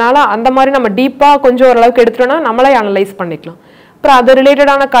 அதனால் அந்த மாதிரி நம்ம டீப்பாக கொஞ்சம் ஓரளவுக்கு எடுத்துட்டோம்னா நம்மளே அனலைஸ் பண்ணிக்கலாம். அப்புறம் அது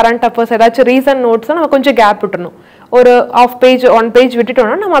ரிலேட்டடான கரண்ட் அஃபேர்ஸ் ஏதாச்சும் ரீசன் நோட்ஸ் நம்ம கொஞ்சம் கேப் விட்டுணும். ஒரு 1/2 பேஜ் 1 பேஜ்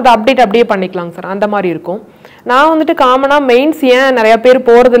விட்டுட்டோம்னா நம்ம அதை அப்டேட் அப்படியே பண்ணிக்கலாங்க சார். அந்த மாதிரி இருக்கும். நான் வந்துட்டு காமனாக மெயின்ஸ் ஏன் நிறையா பேர்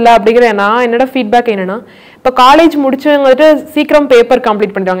போகிறதில்ல அப்படிங்கிற நான் என்னோட ஃபீட்பேக் என்னென்னா, இப்போ காலேஜ் முடிச்சவங்க வந்துட்டு சீக்கிரம் பேப்பர்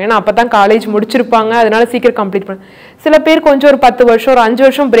கம்ப்ளீட் பண்ணிடுவாங்க. ஏன்னா அப்போ தான் காலேஜ் முடிச்சிருப்பாங்க, அதனால சீக்கிரம் கம்ப்ளீட் பண்ண. சில பேர் கொஞ்சம் ஒரு 10 வருஷம் ஒரு 5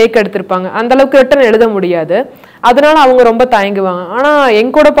 வருஷம் பிரேக் எடுத்திருப்பாங்க, அந்தளவுக்கு ரிட்டன் எழுத முடியாது, அதனால அவங்க ரொம்ப தயங்குவாங்க. ஆனால்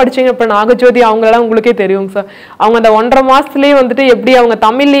எங்க கூட படிச்சீங்க இப்போ நாகஜோதி அவங்களெல்லாம் உங்களுக்கே தெரியுங்க சார். அவங்க அந்த 1.5 மாதத்துலேயே வந்துட்டு எப்படி அவங்க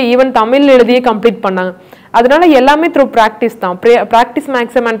ஈவன் தமிழ் எழுதியே கம்ப்ளீட் பண்ணாங்க. அதனால எல்லாமே த்ரூ ப்ராக்டிஸ் தான். ப்ராக்டிஸ்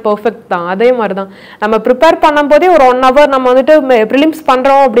மேக்ஸிமம் அண்ட் பர்ஃபெக்ட் தான். அதே மாதிரி தான் நம்ம ப்ரிப்பேர் பண்ணும்போதே ஒரு 1 hour நம்ம வந்துட்டு ப்ரிலிம்ஸ்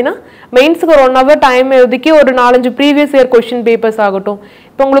பண்ணுறோம் அப்படின்னா மெயின்ஸுக்கு ஒரு 1 hour டைம் ஒதுக்கி ஒரு 4-5 ப்ரீவியஸ் இயர் கொஸ்டின் பேப்பர்ஸ் ஆகட்டும்.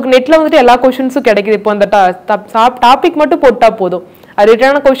 இப்போ உங்களுக்கு நெட்டில் வந்துட்டு எல்லா கொஷின்ஸும் கிடைக்குது. இப்போ அந்த டாபிக் மட்டும் போட்டால் போதும்,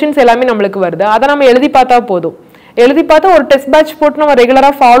 ரிட்டனான கொஷின்ஸ் எல்லாமே நம்மளுக்கு வருது. அதை நம்ம எழுதி பார்த்தா போதும். எழுதி பார்த்தா ஒரு டெஸ்ட் பேட்ச் போட்டு நம்ம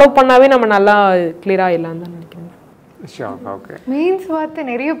ரெகுலராக ஃபாலோ பண்ணாவே நம்ம நல்லா கிளியராக இல்லான்னு தான் நினைக்கிறேன். மெயின்ஸ் பார்த்து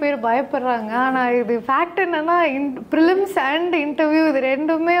நிறைய பேர் பயப்படுறாங்க. ஆனால் இது ஃபேக்ட் என்னன்னா, ப்ரிலிம்ஸ் அண்ட் இன்டர்வியூ இது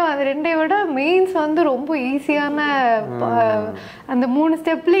ரெண்டுமே, அது ரெண்டை விட மெயின்ஸ் வந்து ரொம்ப ஈஸியான, அந்த 3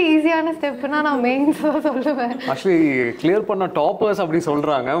 ஸ்டெப்ல ஈஸியான ஸ்டெப்னா நான் மெயின்ஸ் தான் சொல்லுவேன். ஆக்சுவலி கிளியர் பண்ண டாப்பர்ஸ் அப்படி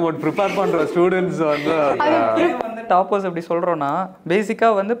சொல்றாங்க, பட் ப்ரிப்பேர் பண்ற ஸ்டூடெண்ட்ஸ் வந்து டாப்பர்ஸ் அப்படி சொல்கிறோன்னா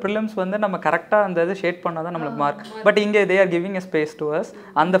பேசிக்காக வந்து ப்ரிலிம்ஸ் வந்து நம்ம கரெக்டாக அந்த இது ஷேட் பண்ணால் தான் நம்மளுக்கு மார்க். பட் இங்கே they are giving a space to us.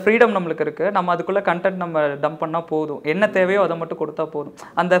 அந்த ஃப்ரீடம் நம்மளுக்கு இருக்குது. நம்ம அதுக்குள்ளே கண்டென்ட் நம்ம டம்ப் பண்ணால் போதும், என்ன தேவையோ அதை மட்டும் கொடுத்தா போதும்.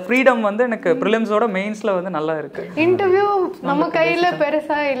 அந்த ஃப்ரீடம் வந்து எனக்கு ப்ரிலிம்ஸோட மெயின்ஸில் வந்து நல்லா இருக்குது. இன்டர்வியூ நம்ம கையில்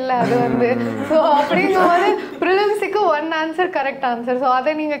பெருசாக இல்லை, அது வந்து ஸோ அப்படிங்கும்போது ப்ரிலிம்ஸுக்கு 1 ஆன்சர் கரெக்ட் ஆன்சர், ஸோ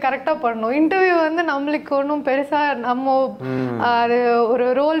அதை நீங்கள் கரெக்டாக பண்ணணும். இன்டர்வியூ வந்து நம்மளுக்கு ஒன்றும் பெருசாக நம்ம அது ஒரு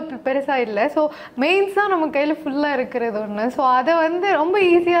ரோல் பெருசாக இல்லை. ஸோ மெயின்ஸ் தான் நம்ம கையில் ஃபுல்லாக இருக்கிறது ஒன்று. ஸோ அதை வந்து ரொம்ப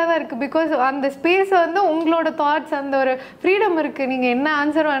ஈஸியாக தான் இருக்குது. பிகாஸ் அந்த ஸ்பேஸ் வந்து உங்களோட தாட்ஸ், அந்த ஒரு ஃப்ரீடம் இருக்குது. நீங்கள் என்ன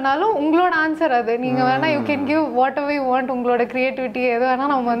ஆன்சர் வேணாலும் உங்களோட ஆன்சர் அது. நீங்கள் வேணால் you can give what ever you want. உங்களோட க்ரியேட்டிவிட்டி எது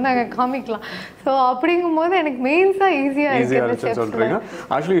வேணால் நம்ம வந்து அங்கே காமிக்கலாம். ஸோ அப்படிங்கும்போது எனக்கு மெயின்ஸாக ஈஸியாக இருக்குது சொல்கிறீங்க.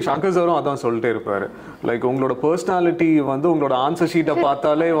 ஆக்சுவலி சங்கர் சாரும் அதான் சொல்லிட்டே இருப்பாரு, லைக் உங்களோட பர்சனாலிட்டி வந்து உங்களோட ஆன்சர் ஷீட்டை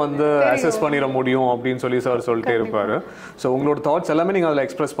பார்த்தாலே வந்து அசஸ் பண்ணிட முடியும் அப்படின்னு சொல்லி சார் சொல்லிட்டே இருப்பாரு. ஸோ உங்களோட தாட்ஸ் எல்லாமே நீங்கள் அதில்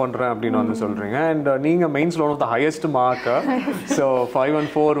எக்ஸ்பிரஸ் பண்ணுறேன் அப்படின்னு வந்து சொல்கிறீங்க. அண்ட் நீங்கள் மெயின்ஸில் one of the highest mark, so 5 and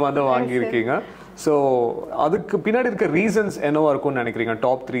 4 வந்து வாங்கியிருக்கீங்க. ஸோ அதுக்கு பின்னாடி இருக்க ரீசன்ஸ் என்னவா இருக்கும்னு நினைக்கிறீங்க?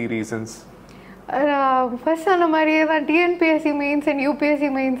 Top 3 reasons. ஃபர்ஸ்ட் அந்த மாதிரியே தான் டிஎன்பிஎஸ்சி மெயின்ஸ் அண்ட் யூபிஎஸ்சி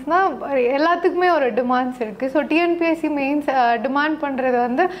மெயின்ஸ்னால் எல்லாத்துக்குமே ஒரு டிமாண்ட்ஸ் இருக்குது. ஸோ டிஎன்பிஎஸ்சி மெயின்ஸ் டிமாண்ட் பண்ணுறது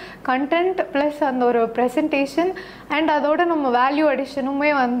வந்து கண்டென்ட் ப்ளஸ் அந்த ஒரு ப்ரெசன்டேஷன் அண்ட் அதோட நம்ம வேல்யூ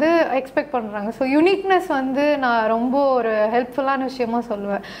அடிஷனுமே வந்து எக்ஸ்பெக்ட் பண்ணுறாங்க. ஸோ யூனிக்னஸ் வந்து நான் ரொம்ப ஒரு ஹெல்ப்ஃபுல்லான விஷயமா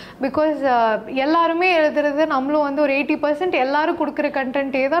சொல்லுவேன். பிகாஸ் எல்லாருமே எழுதுறது நம்மளும் வந்து ஒரு 80% எல்லாரும் கொடுக்குற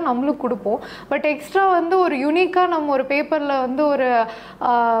கண்டென்ட்டே தான் நம்மளும் கொடுப்போம். பட் எக்ஸ்ட்ரா வந்து ஒரு யூனிக்காக நம்ம ஒரு பேப்பரில் வந்து ஒரு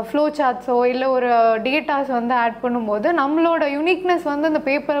ஃப்ளோ சார்ட்ஸோ இல்லை ஒரு டேட்டாஸ் வந்து ஆட் பண்ணும்போது நம்மளோட யூனிக்னஸ் வந்து அந்த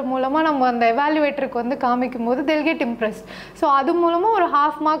பேப்பர் மூலமாக நம்ம அந்த எவாலுவேட்டருக்கு வந்து காமிக்கும் போது they'll get impressed. ஸோ அது மூலமாக ஒரு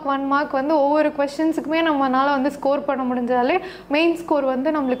 1/2 mark 1 mark வந்து ஒவ்வொரு கொஸ்டின்ஸுக்குமே நம்மளால வந்து ஸ்கோர் பண்ண முடிஞ்சாலே மெயின் ஸ்கோர்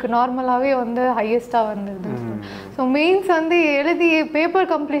வந்து நம்மளுக்கு நார்மலாகவே வந்து ஹையஸ்ட்டாக வந்துடுது. ஸோ மெயின்ஸ் வந்து எழுதி பேப்பர்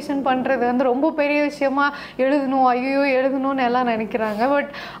கம்ப்ளீஷன் பண்ணுறது வந்து ரொம்ப பெரிய விஷயமா எழுதணும், ஐயோ எழுதணும்னு எல்லாம் நினைக்கிறாங்க.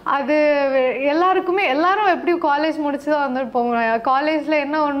 பட் அது எல்லாருக்குமே, எல்லாரும் எப்படி காலேஜ் முடிச்சு தான் வந்துட்டு போவோம். காலேஜில்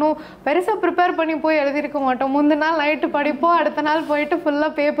என்ன ஒன்றும் பெருசாக ப்ரிப்பேர் பண்ணி போய் எழுதியிருக்க மாட்டோம். முந்தின நாள் நைட்டு படிப்போம், அடுத்த நாள் போயிட்டு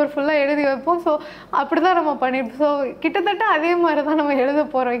ஃபுல்லாக பேப்பர் ஃபுல்லாக எழுதி வைப்போம். ஸோ அப்படி தான் நம்ம பண்ணிப்போம். ஸோ கிட்டத்தட்ட அதே மாதிரி தான் நம்ம எழுத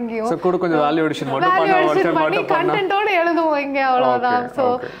போகிறோம். இங்கேயும் வேல்யூவேஷன் பண்ணி கண்டென்ட்டோடு எழுதுவோம் இங்கே, அவ்வளோதான். ஸோ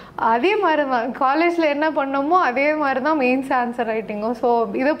அதே மாதிரி தான் காலேஜில் என்ன பண்ணோமோ அதே மாதிரி தான் மெயின்ஸ் ஆன்சர் ரைட்டிங்கும். ஸோ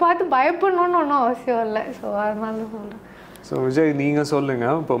இதை பார்த்து பயப்படணும்னு ஒன்றும் அவசியம் இல்லை. ஸோ அதனால சொல்கிறேன். ஸோ விஜய், நீங்கள்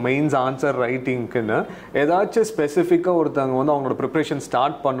சொல்லுங்கள், இப்போ மெயின்ஸ் ஆன்சர் ரைட்டிங்க்குன்னு ஏதாச்சும் ஸ்பெசிஃபிக்காக ஒருத்தவங்க வந்து அவங்களோட ப்ரிப்ரேஷன்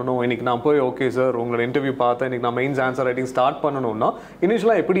ஸ்டார்ட் பண்ணணும், இன்றைக்கி நான் போய் ஓகே சார் உங்களோட இன்டர்வியூ பார்த்தேன், இன்றைக்கி நான் மெயின்ஸ் ஆன்சர் ரைட்டிங் ஸ்டார்ட் பண்ணணும்னா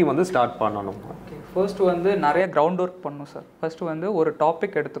இனிஷியலாக எப்படி வந்து ஸ்டார்ட் பண்ணணும்? ஃபர்ஸ்ட் வந்து நிறைய கிரவுண்ட் ஒர்க் பண்ணணும் சார். ஃபர்ஸ்ட் வந்து ஒரு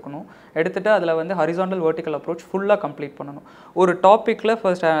டாபிக் எடுத்துக்கணும். எடுத்துகிட்டு அதில் வந்து ஹரிசாண்டல் வெர்டிக்கல் அப்ரோச் ஃபுல்லாக கம்ப்ளீட் பண்ணணும். ஒரு டாப்பிக்கில்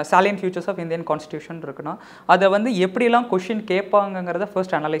first salient features of Indian constitution இருக்குன்னா அதை வந்து எப்படிலாம் கொஷின் கேட்பாங்கிறத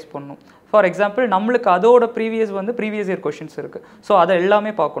ஃபர்ஸ்ட் அனலைஸ் பண்ணணும். ஃபார் எக்ஸாம்பிள் நம்மளுக்கு அதோட ப்ரீவியஸ் இயர் கொஷின்ஸ் இருக்குது. ஸோ அதை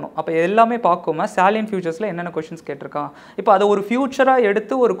எல்லாமே பார்க்கணும். அப்போ எல்லாமே பார்க்காம சாலியன்ட் ஃபியூச்சர்ஸில் என்னென்ன கொஷின்ஸ் கேட்டிருக்கான், இப்போ அதை ஒரு ஃபியூச்சராக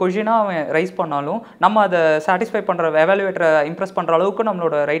எடுத்து ஒரு கொஷினாக அவன் ரைஸ் பண்ணாலும் நம்ம அதை சாட்டிஸ்ஃபை பண்ணுற எவாலுவேட்டரை இம்ப்ரெஸ் பண்ணுற அளவுக்கு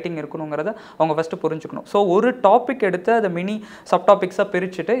நம்மளோட ரைட்டிங் இருக்கணுங்கிறத அவங்க ஃபஸ்ட்டு புரிஞ்சுக்கணும். ஸோ ஒரு டாபிக் எடுத்து அதை மினி சப் டாபிக்ஸாக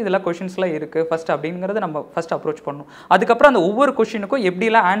பிரிச்சுட்டு இதெல்லாம் கொஷின்ஸ்லாம் இருக்குது ஃபஸ்ட் அப்படிங்கிறத நம்ம ஃபஸ்ட் அப்ரோச் பண்ணணும். அதுக்கப்புறம் அந்த ஒவ்வொரு கொஷினுக்கும்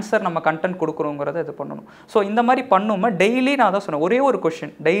எப்படிலாம் ஆன்சர் நம்ம கண்டென்ட் கொடுக்குறோங்கிறத இது பண்ணணும். ஸோ இந்த மாதிரி பண்ணும்போது டெய்லி நான் தான் சொன்னேன், ஒரே ஒரு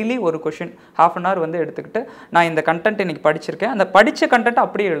கொஷின் டெய்லி ஒரு கொஷின் 1/2 hour வந்து எடுத்துக்கிட்டு நான் இந்த கண்டென்ட் இன்னைக்கு படிச்சிருக்கேன், அந்த படித்த கண்டென்ட்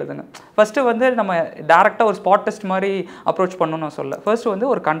அப்படியே எழுதுங்க. ஃபஸ்ட்டு வந்து நம்ம டேரெக்டாக ஒரு ஸ்பாட் டெஸ்ட் மாதிரி அப்ரோச் பண்ணணும்னு சொல்ல. ஃபர்ஸ்ட் வந்து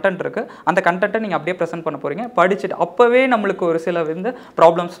ஒரு கண்டென்ட் இருக்குது, அந்த கண்டென்ட்டை நீங்கள் அப்படியே ப்ரெசென்ட் பண்ண போகிறீங்க. படிச்சுட்டு அப்போவே நம்மளுக்கு ஒரு சில வந்து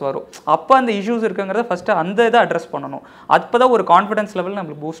ப்ராப்ளம்ஸ் வரும். அப்போ அந்த இஷ்யூஸ் இருக்குங்கிறத ஃபஸ்ட்டு அந்த இதை அட்ரஸ் பண்ணணும். அப்போ தான் ஒரு கான்ஃபிடன்ஸ் லெவல்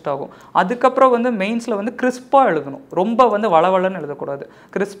நம்மளுக்கு பூஸ்ட் ஆகும். அதுக்கப்புறம் வந்து மெயின்ஸில் வந்து கிறிஸ்பாக எழுதணும். ரொம்ப வந்து வளவளன்னு எழுதக்கூடாது.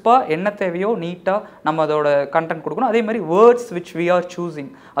 கிறிஸ்பாக என்ன தேவையோ நீட்டாக நம்ம அதோட கண்டென்ட் கொடுக்கணும். அதே மாதிரி words which we are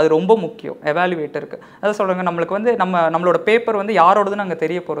choosing அது ரொம்ப முக்கியம் எவாலுவேட்டருக்கு. அதை சொல்கிறாங்க, நம்மளுக்கு வந்து நம்ம நம்மளோட பேப்பர் வந்து யாரோடதுன்னு அங்கே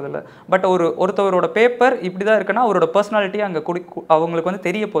தெரிய போகிறதில்ல. பட் ஒருத்தவரோட பேப்பர் இப்படி தான் இருக்குன்னா அவரோட பர்சனாலிட்டி அங்கே அவங்களுக்கு வந்து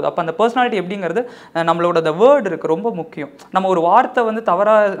தெரிய போகுது. அப்போ அந்த பர்சனாலிட்டி எப்படிங்கிறது நம்மளோட the வேர்டு இருக்குது ரொம்ப முக்கியம். நம்ம ஒரு வார்த்தை வந்து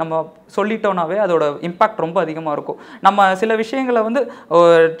தவறாக நம்ம சொல்லிட்டோம்னாவே அதோட இம்பாக்ட் ரொம்ப அதிகமாக இருக்கும். நம்ம சில விஷயங்களை வந்து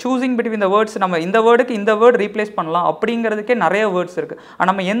சூஸிங் பிட்வீன் த வேர்ட்ஸ், நம்ம இந்த வேர்டுக்கு இந்த வேர்டு ரீப்ளேஸ் பண்ணலாம் அப்படிங்கிறதுக்கே நிறைய வேர்ட்ஸ் இருக்குது.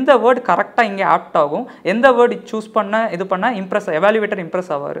 நம்ம எந்த வேர்டு கரெக்டாக இங்கே ஆப்ட் ஆகும், எந்த வேர்டு சூஸ் பண்ண எவாலுவேட்டர்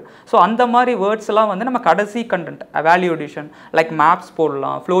இம்ப்ரெஸ் ஆவார். ஸோ அந்த மாதிரி வேர்ட்ஸ்லாம் வந்து நம்ம கடைசி கண்டென்ட் வேல்யூடிஷன் லைக் மேப்ஸ்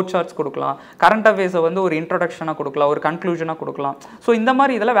போடலாம், ஃப்ளோ சார்ட்ஸ் கொடுக்கலாம், கரண்ட் அஃபேர்ஸை வந்து ஒரு இன்ட்ரோடக்ஷனாக கொடுக்கலாம், ஒரு கன்க்ளூஷனாக கொடுக்கலாம். ஸோ இந்த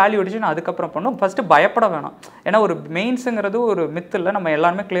மாதிரி இதெல்லாம் வேல்யூடிஷன் அதுக்கப்புறம் பண்ணணும். ஃபஸ்ட்டு பயப்பட வேணாம். ஏன்னா ஒரு மெயின்ஸுங்கிறது ஒரு மித் இல்லை, நம்ம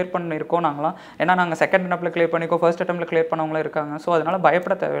எல்லாருமே கிளியர் பண்ணியிருக்கோம் நாங்களாம். ஏன்னா நாங்கள் செகண்ட் அட்டம்ப்டில் கிளியர் பண்ணிக்கோ, ஃபர்ஸ்ட் அட்டம்ப்டில் கிளியர் பண்ணவங்களும் இருக்காங்க. ஸோ அதனால்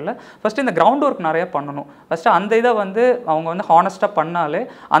பயப்பட தேவையில்லை. ஃபஸ்ட்டு இந்த கிரவுண்ட் ஒர்க் நிறையா பண்ணணும். ஃபஸ்ட்டு அந்த இதை வந்து அவங்க வந்து ஹானஸ்ட்டாக பண்ணாலே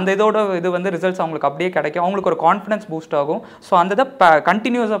அந்த இதோட இது வந்து ரிசல்ட்ஸ் அவங்களுக்கு அப்படியே கிடைக்கும். அவங்களுக்கு ஒரு கான்ஃபிடன்ஸ் பூஸ்ட் ஆகும். ஸோ அந்த இதை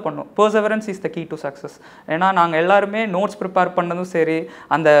கண்டினியூஸாக பண்ணும். Perseverance is the key to success. ஏன்னா நாங்கள் எல்லாருமே நோட்ஸ் ப்ரிப்பேர் பண்ணதும் சரி,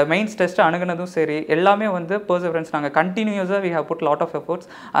 அந்த மெயின்ஸ் டெஸ்ட்டை அணுகுனதும் சரி, எல்லாமே வந்து பெர்செவரன்ஸ். நாங்கள் கண்டினியூஸாக we have put lot of efforts.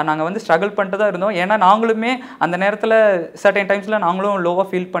 நாங்கள் வந்து ஸ்ட்ரகிள் பண்ணிட்டு தான் இருந்தோம். ஏன்னா நாங்களுமே அந்த நேரத்தில் சர்டைன் டைம்ஸில் நாங்களும் லோவாக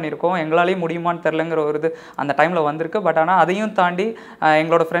ஃபீல் பண்ணியிருக்கோம். எங்களாலேயும் முடியுமான்னு தெரிலங்கிற ஒரு இது அந்த டைமில் வந்திருக்கு. பட் ஆனால் அதையும் தாண்டி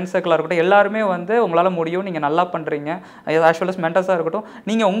எங்களோட ஃப்ரெண்ட்ஸ் சர்க்கிளாக இருக்கட்டும் எல்லாருமே வந்து உங்களால் முடியும், நீங்கள் நல்லா பண்ணுறீங்க, ஆஸ் வெல் அஸ் மென்டர்ஸாக இருக்கட்டும்,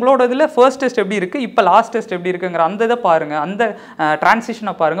 நீங்கள் உங்களோட இதில் ஃபர்ஸ்ட் டெஸ்ட் எப்படி இருக்குது, இப்போ லாஸ்ட் டெஸ்ட் எப்படி இருக்குங்கிற அந்த இதை பாருங்கள், அந்த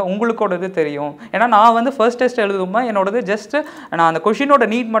ட்ரான்சிஷனை பாருங்கள், உங்களுக்கோட இது தெரியும். ஏன்னா நான் வந்து ஃபர்ஸ்ட் டெஸ்ட் எழுதும்போது என்னோடது ஜஸ்ட் நான் அந்த கொஷினோட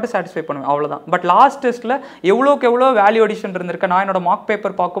நீட் மட்டும் சாட்டிஸ்ஃபை பண்ணுவேன், அவ்வளோதான். பட் லாஸ்ட் டெஸ்ட்டில் எவ்வளோக்கு எவ்வளோ வேல்யூ அடிஷன் இருந்திருக்கு. நான் என்னோட மார்க்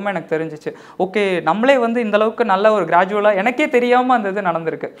பேப்பர் பார்க்கும்போது எனக்கு தெரிஞ்சிச்சு, ஓகே நம்மளே வந்து இந்த அளவுக்கு நல்ல ஒரு கிராஜுவலாக எனக்கே தெரியாமல் அந்த இது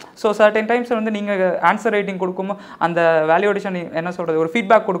நடந்திருக்கு. ஸோ சர்டன் டைம்ஸ் வந்து நீங்கள் ஆன்சர் ரைட்டிங் கொடுக்கும்போது அந்த வேல்யூ அடிஷன் என்ன சொல்கிறது, ஒரு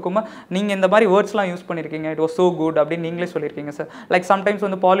ஃபீட்பேக் கொடுக்கும்போது நீங்கள் இந்த மாதிரி வேர்ட்ஸ்லாம் யூஸ் பண்ணியிருக்கீங்க, இட் வாஸ் ஸோ குட் அப்படின்னு நீங்களே சொல்லியிருக்கீங்க சார். லைக் சம்டைம்ஸ்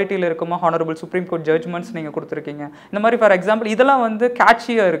வந்து பாலிட்டியில் இருக்குமா ஹானரபிள் சுப்ரீம் கோர்ட் ஜட்ஜ்மெண்ட்ஸ் நீங்கள் கொடுத்துருக்கீங்க. இந்த மாதிரி ஃபார் எக்ஸாம்பிள் இதெல்லாம் வந்து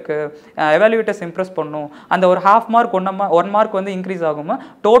கேட்சியாக இருக்குது, எவாலுவேட்டர்ஸ் இம்ப்ரெஸ் பண்ணும். அந்த ஒரு ஹாஃப் மார்க் 1 மார்க் வந்து இன்க்ரீஸ் ஆகுமா,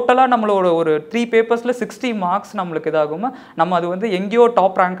 டோட்டலாக நம்மளோட ஒரு 3 பேப்பர்ஸில் 60 மார்க்ஸ் நம்மளுக்கு இதாகுமா, நம்ம அது வந்து எங்கேயோ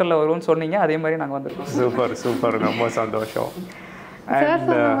டாப் ரேங்கரில் வரும்னு சொன்னீங்க. அதே மாதிரி நாங்கள் வந்திருக்கோம். சூப்பர் சூப்பர், ரொம்ப சந்தோஷம். சார்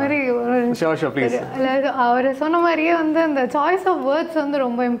சொன்ன மாதிரி அவர் சொன்ன மாதிரியே வந்து அந்த சாய்ஸ் ஆஃப் வேர்ட்ஸ் வந்து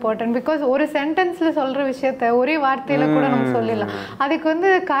ரொம்ப இம்பார்ட்டன்ட். பிகாஸ் ஒரு சென்டென்ஸ்ல சொல்ற விஷயத்த ஒரே வார்த்தையில கூட நம்ம சொல்லிடலாம். அதுக்கு வந்து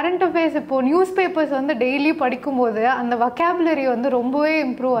கரண்ட் அஃபேர்ஸ் இப்போ நியூஸ் பேப்பர்ஸ் வந்து டெய்லி படிக்கும்போது அந்த வொக்காபுலரி வந்து ரொம்பவே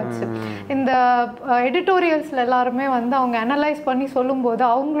இம்ப்ரூவ் ஆச்சு. இந்த எடிட்டோரியல்ஸ்ல எல்லாருமே வந்து அவங்க அனலைஸ் பண்ணி சொல்லும்போது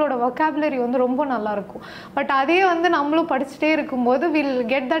அவங்களோட வொக்காபுலரி வந்து ரொம்ப நல்லா இருக்கும். பட் அதே வந்து நம்மளும் படிச்சுட்டே இருக்கும்போது will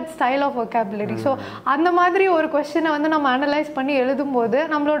get that style of vocabulary. So அந்த மாதிரி ஒரு கொஸ்டினை வந்து நம்ம அனலைஸ் பண்ணி எழுதும்போது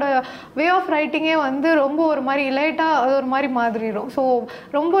நம்மளோட வே ஆஃப் ரைட்டிங்கே வந்து ரொம்ப ஒரு மாதிரி லைட்டாக அது ஒரு மாதிரி மாதிரிடும். ஸோ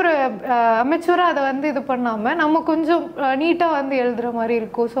ரொம்ப ஒரு அமெச்சூராக அதை வந்து இது பண்ணாமல் நம்ம கொஞ்சம் நீட்டாக வந்து எழுதுகிற மாதிரி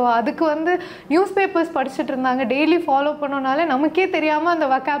இருக்கும். ஸோ அதுக்கு வந்து நியூஸ் பேப்பர்ஸ் படிச்சுட்டு இருந்தாங்க, டெய்லி ஃபாலோ பண்ணோனாலே நமக்கே தெரியாமல் அந்த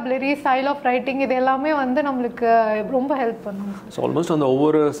வொக்காபுலரி ஸ்டைல் ஆஃப் ரைட்டிங் இது எல்லாமே வந்து நம்மளுக்கு ரொம்ப ஹெல்ப் பண்ணும். ஸோ ஆல்மோஸ்ட் அந்த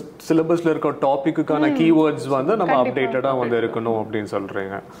ஒவ்வொரு சிலபஸில் இருக்க டாப்பிக்குக்கான கீவேர்ட்ஸ் வந்து நம்ம அப்டேட்டடாக வந்து இருக்கணும் அப்படின்னு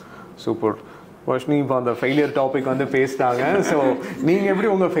சொல்கிறீங்க. சூப்பர். வர்ஷினி இப்போ அந்த ஃபெயிலியர் டாபிக் வந்து பேசிட்டாங்க. ஸோ நீங்கள் எப்படி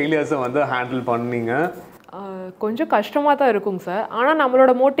உங்கள் ஃபெயிலியர்ஸை வந்து ஹேண்டில் பண்ணீங்க? கொஞ்சம் கஷ்டமாக தான் இருக்குங்க சார். ஆனால்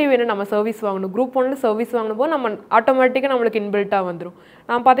நம்மளோட மோட்டிவ் என்ன, நம்ம சர்வீஸ் வாங்கணும். குரூப் 1 சர்வீஸ் வாங்கணும் போது நம்ம ஆட்டோமேட்டிக்காக நம்மளுக்கு இன்பில்ட்டாக வந்துடும்.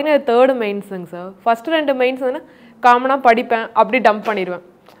 நான் பார்த்தீங்கன்னா இது 3rd மெயின்ஸுங்க சார். ஃபஸ்ட்டு 2 மெயின்ஸ் வந்து காமனாக படிப்பேன், அப்படி டம்ப் பண்ணிடுவேன்.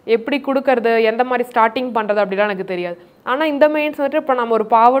 எப்படி கொடுக்கறது, எந்த மாதிரி ஸ்டார்டிங் பண்ணுறது அப்படிலாம் எனக்கு தெரியாது. ஆனால் இந்த மெயின்ஸ் வந்துட்டு இப்போ நம்ம ஒரு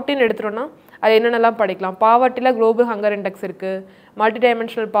பாவர்ட்டின்னு எடுத்துட்டோம்னா அது என்னென்னலாம் படிக்கலாம். பாவர்ட்டியில் குளோபல் ஹங்கர் இண்டெக்ஸ் இருக்குது, மல்டி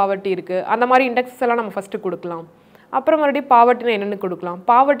டைமென்ஷனல் பாவர்ட்டி இருக்குது. அந்த மாதிரி இண்டெக்ஸஸ் எல்லாம் நம்ம ஃபஸ்ட்டு கொடுக்கலாம். அப்புறம் மறுபடியும் பாவர்ட்டின்னு என்னென்னு கொடுக்கலாம்,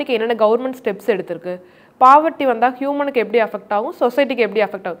 பாவர்ட்டிக்கு என்னென்ன கவர்மெண்ட் ஸ்டெப்ஸ் எடுத்திருக்கு, பாவர்ட்டி வந்தால் ஹியூமனுக்கு எப்படி அஃபெக்ட் ஆகும், சொசைட்டிக்கு எப்படி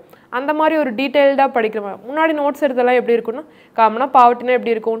அஃபெக்ட் ஆகும், அந்த மாதிரி ஒரு டீட்டெயில்டாக படிக்கிற மாதிரி. முன்னாடி நோட்ஸ் எடுத்தெல்லாம் எப்படி இருக்குன்னா காமனாக பாவர்ட்டினா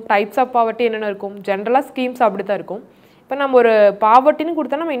எப்படி இருக்கும், டைப்ஸ் ஆஃப் பாவர்ட்டி என்னென்ன இருக்கும், ஜென்ரலாக ஸ்கீம்ஸ் அப்படி தான் இருக்கும். இப்போ நம்ம ஒரு பாவர்ட்டின்னு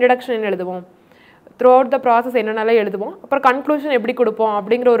கொடுத்தா நம்ம இன்ட்ரடக்ஷன் எழுதுவோம், த்ரூ அவுட் த ப்ராசஸ் என்னென்னலாம் எழுதுவோம், அப்புறம் கன்க்ளூஷன் எப்படி கொடுப்போம்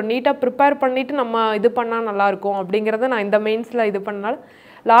அப்படிங்கிற ஒரு நீட்டாக ப்ரிப்பேர் பண்ணிவிட்டு நம்ம இது பண்ணால் நல்லாயிருக்கும் அப்படிங்கிறத நான் இந்த மெயின்ஸில் இது பண்ணனால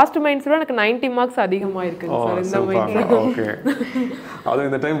லாஸ்ட் மெயின்ஸ்ல எனக்கு 90 மார்க்ஸ் அதிகமாக இருக்குங்க சார். இந்த மெயின்ஸ்ல ஓகே. அது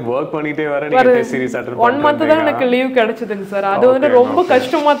இந்த டைம் வர்க் பண்ணிட்டே வர நீங்க டெஸ்ட் சீரிஸ் அட்டெண்ட் பண்ணீங்க. 1 மந்த் தான் எனக்கு லீவ் கிடைச்சதுங்க சார். அது வந்து ரொம்ப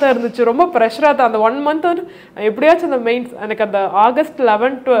கஷ்டமா தான் இருந்துச்சு, ரொம்ப ப்ரெஷரா தான். அந்த 1 மந்த் வந்து எப்படியாச்சும் அந்த மெயின்ஸ் எனக்கு அந்த ஆகஸ்ட்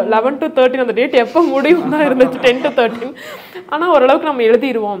 11 to 13 அந்த டேட் எப்போ முடியும் தான் இருந்துச்சு, 10 to 13. ஆனால் ஓரளவுக்கு நம்ம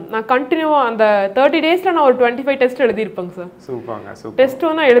எழுதிடுவோம். நான் கண்டினியூவாக அந்த 30 டேஸில் நான் ஒரு 25 டெஸ்ட் எழுதியிருப்பேங்க சார். சூப்பராங்க. டெஸ்ட்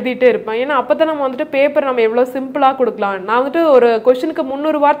வந்து நான் எழுதிட்டே இருப்பேன். ஏன்னா அப்போ தான் நம்ம வந்துட்டு பேப்பர் நம்ம எவ்வளோ சிம்பிளாக கொடுக்கலாம். நான் வந்துட்டு ஒரு கொஸ்டினுக்கு 300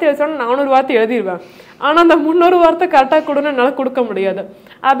 வார்த்தை எழுதினா 400 வார்த்தை எழுதிடுவேன். ஆனால் அந்த 300 வார்த்தை கரெக்டாக கொடுன்னு என்னால் கொடுக்க முடியாது.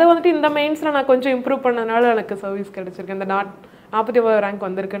 அதை வந்துட்டு இந்த மெயின்ஸில் நான் கொஞ்சம் இம்ப்ரூவ் பண்ணனால எனக்கு சர்வீஸ் கிடைச்சிருக்கு. இந்த 41 ரேங்க்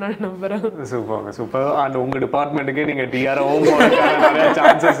வந்திருக்கு நான் நம்புறேன். Super super. அண்ட் உங்க டிபார்ட்மெண்ட்டுக்கே நீங்க டிஆர்ஓவும் போறதுக்கான நிறைய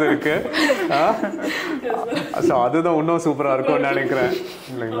சான்சஸ் இருக்கு. ஸோ அதுதான் இன்னும் சூப்பராக இருக்கும்னு நினைக்கிறேன்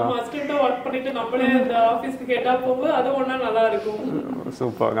இல்லைங்களா? ஒர்க் பண்ணிட்டு நம்மளே அந்த ஆஃபீஸ்க்கு கேட்டால் போகும்போது அது ஒன்றா நல்லா இருக்கும்.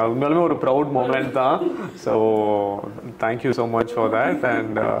 சூப்பர், உண்மையாலுமே ஒரு ப்ரௌட் மூமெண்ட் தான். So thank you so much for that.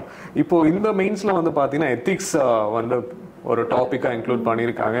 And இப்போது இந்த மெயின்ஸில் வந்து பார்த்தீங்கன்னா எத்திக்ஸ் வந்து ஒரு டாப்பிக்காக இன்க்ளூட்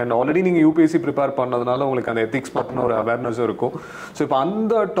பண்ணியிருக்காங்க. அண்ட் ஆல்ரெடி நீங்கள் யூபிஎஸ்சி ப்ரிப்பேர் பண்ணதுனால உங்களுக்கு அந்த எத்திக்ஸ் பற்றின ஒரு அவேர்னஸும் இருக்கும். ஸோ இப்போ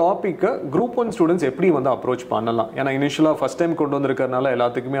அந்த டாப்பிக்கை குரூப் 1 ஸ்டூடெண்ட்ஸ் எப்படி வந்து அப்ரோச் பண்ணலாம்? ஏன்னா இனிஷியலாக ஃபஸ்ட் டைம் கொண்டு வந்திருக்கிறதுனால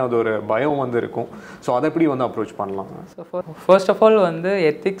எல்லாத்துக்குமே அது ஒரு பயம் வந்து இருக்கும். ஸோ அதை எப்படி வந்து அப்ரோச் பண்ணலாம்? ஸோ ஃபர்ஸ்ட் ஆஃப் ஆல் வந்து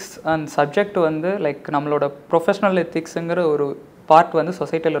எத்திக்ஸ் அண்ட் சப்ஜெக்ட் வந்து லைக் நம்மளோட ப்ரொஃபஷனல் எத்திக்ஸுங்கிற ஒரு பார்ட் வந்து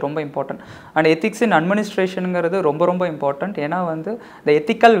சொசைட்டியில் ரொம்ப இம்பார்ட்டன்ட். அண்ட் எத்திக்ஸ் இன் அட்மினிஸ்ட்ரேஷனுங்கிறது ரொம்ப ரொம்ப இம்பார்ட்டன்ட். ஏன்னா வந்து இந்த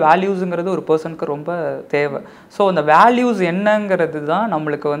எத்திக்கல் வேல்யூஸுங்கிறது ஒரு பர்சனுக்கு ரொம்ப தேவை. ஸோ அந்த வேல்யூஸ் என்னங்கிறது தான்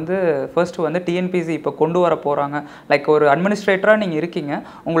நம்மளுக்கு வந்து ஃபர்ஸ்ட்டு வந்து டிஎன்பிஎஸ்சி இப்போ கொண்டு வர போகிறாங்க. லைக் ஒரு அட்மினிஸ்ட்ரேட்டராக நீங்கள் இருக்கீங்க,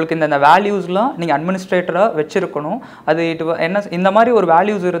 உங்களுக்கு இந்த வேல்யூஸ்லாம் நீங்கள் அட்மினிஸ்ட்ரேட்டராக வச்சுருக்கணும். அது என்ன இந்த மாதிரி ஒரு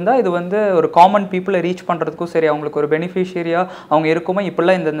வேல்யூஸ் இருந்தால் இது வந்து ஒரு காமன் பீப்புளை ரீச் பண்ணுறதுக்கும் சரி, அவங்களுக்கு ஒரு பெனிஃபிஷியரியாக அவங்க இருக்குமோ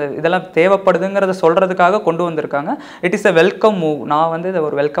இப்படிலாம் இந்த இதெல்லாம் தேவைப்படுதுங்கிறத சொல்கிறதுக்காக கொண்டு வந்திருக்காங்க. It is a welcome move. நான் வந்து இதை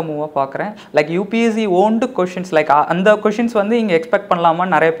ஒரு வெல்கம் மூவாக பார்க்குறேன். Like UPSC owned questions, like அந்த கொஷின்ஸ் வந்து இங்கே எக்ஸ்பெக்ட்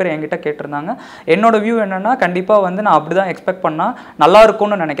பண்ணலாமான்னு நிறைய பேர் என்கிட்ட கேட்டிருந்தாங்க. என்னோட வியூ என்னென்னா கண்டிப்பாக வந்து நான் அப்படி தான் எக்ஸ்பெக்ட் பண்ணால் நல்லா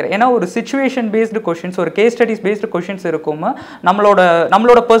இருக்கும்னு நினைக்கிறேன். ஏன்னா ஒரு சிச்சுவேஷன் பேஸ்டு கொஷின்ஸ், ஒரு கேஸ் ஸ்டடிஸ் பேஸ்டு கொஷின்ஸ் இருக்கும்,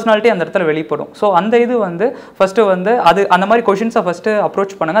 நம்மளோட பர்சனாலிட்டி அந்த இடத்துல வெளிப்படும். ஸோ அந்த இது வந்து ஃபஸ்ட்டு வந்து அது அந்த மாதிரி கொஷின்ஸை ஃபஸ்ட்டு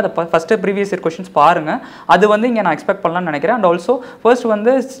அப்ரோச் பண்ணுங்கள். அதை ஃபஸ்ட்டு ப்ரீவியஸ் இயர் கொஷின்ஸ் பாருங்கள். அது வந்து இங்கே நான் எக்ஸ்பெக்ட் பண்ணலாம்னு நினைக்கிறேன். அண்ட் ஆல்சோ ஃபர்ஸ்ட்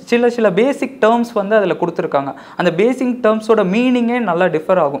வந்து சில பேசிக் டேர்ம்ஸ் வந்து அதில் கொடுத்துருக்காங்க. அந்த பேசிக் டேர்ம்ஸோட மீனிங்கே நல்லா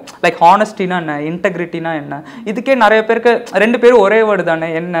டிஃபர் ஆகும். லைக் ஹானஸ்டினா என்ன, இன்டெகிரிட்டினா என்ன, இதுக்கே நிறைய பேருக்கு ரெண்டு பேரும் ஒரே வேர்டு தானே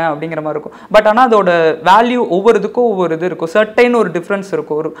என்ன அப்படிங்கிற மாதிரி இருக்கும். பட் ஆனால் அதோட வேல்யூ ஒவ்வொரு இதுக்கும் ஒவ்வொரு இது இருக்கும். சர்டைன் ஒரு டிஃப்ரென்ஸ்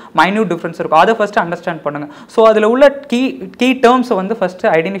இருக்கும், ஒரு மைன்யூட் டிஃப்ரென்ஸ் இருக்கும். அதை ஃபஸ்ட்டு அண்டர்ஸ்டாண்ட் பண்ணுங்கள். ஸோ அதில் உள்ள கீ டேர்ம்ஸை வந்து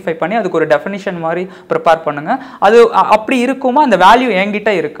ஃபஸ்ட்டு ஐடென்டிஃபை பண்ணி அதுக்கு ஒரு டெஃபினிஷன் மாதிரி ப்ரிப்பேர் பண்ணுங்கள். அது அப்படி இருக்குமா அந்த வேல்யூ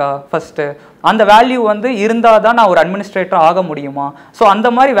என்கிட்ட இருக்கா, ஃபஸ்ட்டு அந்த வேல்யூ வந்து இருந்தால் தான் நான் ஒரு அட்மினிஸ்ட்ரேட்டர் ஆக முடியுமா? ஸோ அந்த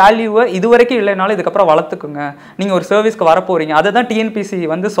மாதிரி வேல்யூவை இது வரைக்கும் இல்லைனாலும் இதுக்கப்புறம் வளர்த்துக்குங்க. நீங்கள் ஒரு சர்வீஸ்க்கு வரப்போகிறீங்க, அதை தான் டிஎன்பிசி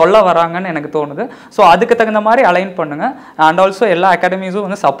வந்து சொல்ல வராங்கன்னு எனக்கு தோணுது. ஸோ அதுக்கு தகுந்த மாதிரி அலைன் பண்ணுங்கள். அண்ட் ஆல்சோ எல்லா அகாடமிஸும்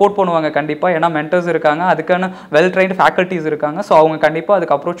வந்து சப்போர்ட் பண்ணுவாங்க கண்டிப்பாக. ஏன்னா மென்டர்ஸ் இருக்காங்க, அதுக்கான வெல் ட்ரைன்டு ஃபேக்கல்ட்டிஸ் இருக்காங்க. ஸோ அவங்க கண்டிப்பாக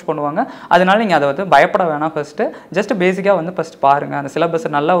அதுக்கு அப்ரோச் பண்ணுவாங்க. அதனால நீங்கள் அதை வந்து பயப்பட வேணாம். ஃபஸ்ட்டு ஜஸ்ட் பேசிக்காக வந்து ஃபஸ்ட் பாருங்கள், அந்த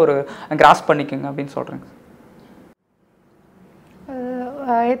சிலபஸை நல்லா ஒரு கிராஸ் பண்ணிக்கோங்க அப்படின்னு சொல்கிறேங்க.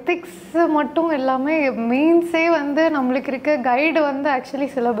 எத்திக்ஸ் மட்டும் இல்லாமல் மெயின்ஸே வந்து நம்மளுக்கு இருக்க கைடு வந்து ஆக்சுவலி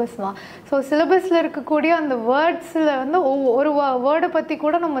சிலபஸ் தான். ஸோ சிலபஸில் இருக்கக்கூடிய அந்த வேர்ட்ஸில் வந்து ஒரு வேர்டை பற்றி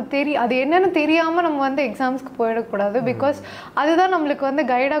கூட நம்ம அது என்னென்னு தெரியாமல் நம்ம வந்து எக்ஸாம்ஸ்க்கு போயிடக்கூடாது. பிகாஸ் அதுதான் நம்மளுக்கு வந்து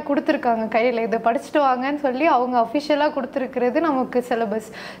கைடாக கொடுத்துருக்காங்க கையில், இதை படிச்சுட்டு வாங்கன்னு சொல்லி அவங்க அஃபிஷியலாக கொடுத்துருக்கிறது நமக்கு சிலபஸ்.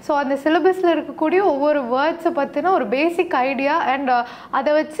 ஸோ அந்த சிலபஸில் இருக்கக்கூடிய ஒவ்வொரு வேர்ட்ஸை பற்றின ஒரு பேசிக் ஐடியா அண்ட்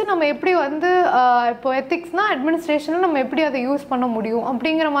அதை வச்சு நம்ம எப்படி வந்து இப்போ எத்திக்ஸ்னால் அட்மினிஸ்ட்ரேஷனில் நம்ம எப்படி அதை யூஸ் பண்ண முடியும்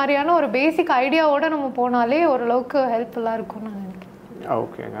அப்படிங்கிற மாதிரியான ஒரு பேசிக் ஐடியாவோட நம்ம போனாலே ஓரளவுக்கு ஹெல்ப்ஃபுல்லாக இருக்கும்னு நான் நினைக்கிறேன்.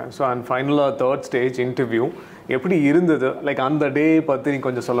 ஓகேங்க. ஸோ அண்ட் ஃபைனலாக தேர்ட் ஸ்டேஜ் இன்டர்வியூ எப்படி இருந்தது? லைக் அந்த டே பற்றி நீ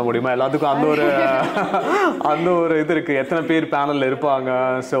கொஞ்சம் சொல்ல முடியுமா? எல்லாத்துக்கும் அந்த ஒரு இது இருக்குது, எத்தனை பேர் பேனலில் இருப்பாங்க,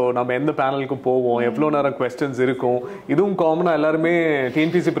 ஸோ நம்ம எந்த பேனலுக்கும் போவோம், எவ்வளோ நேரம் கொஸ்டின்ஸ் இருக்கும், இதுவும் காமனாக எல்லாருமே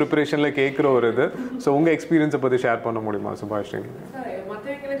டிஎன்பிஎஸ்சி ப்ரிப்பரேஷனில் கேட்குற ஒரு இது. ஸோ உங்கள் எக்ஸ்பீரியன்ஸை பற்றி ஷேர் பண்ண முடியுமா சுபாஷினி?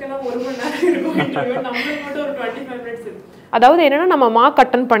 அதாவது என்னென்னா நம்ம மார்க்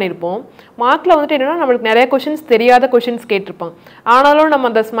அட்டன் பண்ணியிருப்போம். மார்க்கில் வந்துட்டு என்னென்னா நம்மளுக்கு நிறைய கொஷின்ஸ் தெரியாத கொஷின்ஸ் கேட்டிருப்பாங்க. ஆனாலும் நம்ம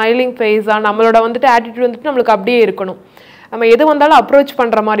அந்த ஸ்மைலிங் ஃபேஸாக நம்மளோட வந்துட்டு ஆட்டிடியூட் வந்துட்டு நம்மளுக்கு அப்படியே இருக்கணும். நம்ம எது வந்தாலும் அப்ரோச்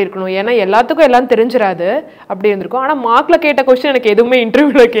பண்ணுற மாதிரி இருக்கணும். ஏன்னா எல்லாத்துக்கும் எல்லாம் தெரிஞ்சிடாது, அப்படி இருந்திருக்கும். ஆனால் மார்க்கில் கேட்ட கொஷின் எனக்கு எதுவுமே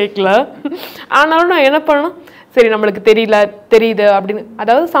இன்டர்வியூவில் கேட்கல. ஆனாலும் நான் என்ன பண்ணணும், சரி நம்மளுக்கு தெரியுது அப்படின்னு,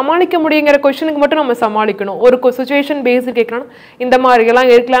 அதாவது சமாளிக்க முடியுங்கிற கொஷனுக்கு மட்டும் நம்ம சமாளிக்கணும். ஒரு சுச்சுவேஷன் பேஸு கேட்கணும், இந்த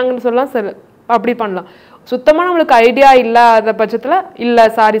மாதிரிலாம் இருக்கலாங்கன்னு சொல்லலாம், சரி அப்படி பண்ணலாம். சுத்தமாக நம்மளுக்கு ஐடியா இல்லாத பட்சத்தில் இல்லை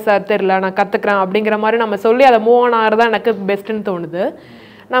சாரி சார் தெரில நான் கற்றுக்குறேன் அப்படிங்கிற மாதிரி நம்ம சொல்லி அதை மூவ் ஆன் ஆகிறதா எனக்கு பெஸ்ட்டுன்னு தோணுது.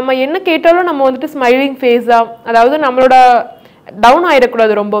 நம்ம என்ன கேட்டாலும் நம்ம வந்துட்டு ஸ்மைலிங் ஃபேஸாக, அதாவது நம்மளோட டவுன்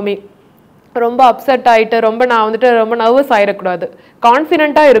ஆகிடக்கூடாது, ரொம்ப அப்செட் ஆகிட்டு நான் வந்துட்டு ரொம்ப நர்வஸ் ஆகிடக்கூடாது,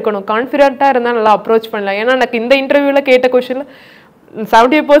 கான்ஃபிடென்ட்டாக இருக்கணும். கான்ஃபிடென்ட்டாக இருந்தால் நல்லா அப்ரோச் பண்ணலாம். ஏன்னா எனக்கு இந்த இன்டர்வியூவில் கேட்ட கொஷனில்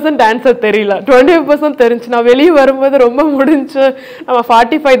 70% ஆன்சர் தெரியல, 20% தெரிஞ்சு. நான் வெளியே வரும்போது ரொம்ப முடிஞ்சு நம்ம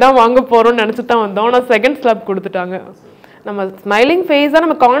 45 தான் வாங்க போகிறோம்னு நினச்சி தான் வந்தோம். ஆனால் செகண்ட் ஸ்லாப் கொடுத்துட்டாங்க. நம்ம ஸ்மைலிங் ஃபேஸாக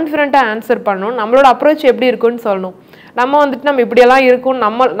நம்ம கான்ஃபிடென்ட்டாக ஆன்சர் பண்ணணும். நம்மளோட அப்ரோச் எப்படி இருக்குன்னு சொல்லணும். நம்ம வந்துட்டு நம்ம இப்படியெல்லாம் இருக்கும்,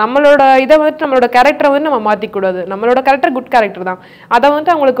 நம்மளோட இதை வந்துட்டு நம்மளோட கேரக்டரை வந்து நம்ம மாற்றிக்கூடாது. நம்மளோட கேரக்டர் குட் கேரக்டர் தான், அதை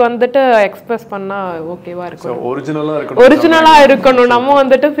வந்துட்டு அவங்களுக்கு வந்துட்டு எக்ஸ்பிரஸ் பண்ணால் ஓகேவா இருக்கும். ஒரிஜினலாக இருக்கணும். நம்ம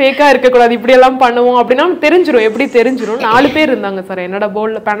வந்துட்டு ஃபேக்காக இருக்கக்கூடாது. இப்படியெல்லாம் பண்ணுவோம் அப்படின்னா தெரிஞ்சிடும். எப்படி தெரிஞ்சிடும்? 4 பேர் இருந்தாங்க சார் என்னோட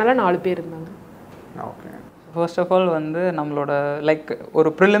போர்டில், பேனலில் 4 பேர் இருந்தாங்க. ஓகே. ஃபர்ஸ்ட் ஆஃப் ஆல் வந்து நம்மளோட லைக் ஒரு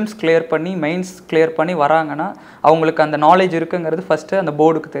ப்ரிலிம்ஸ் கிளியர் பண்ணி மெயின்ஸ் கிளியர் பண்ணி வராங்கன்னா அவங்களுக்கு அந்த நாலேஜ் இருக்குங்கிறது ஃபஸ்ட்டு அந்த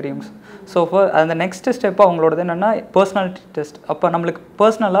போர்டுக்கு தெரியும். ஸோ அந்த நெக்ஸ்ட் ஸ்டெப்பு அவங்களோடது என்னென்னா பர்சனாலிட்டி டெஸ்ட். அப்போ நம்மளுக்கு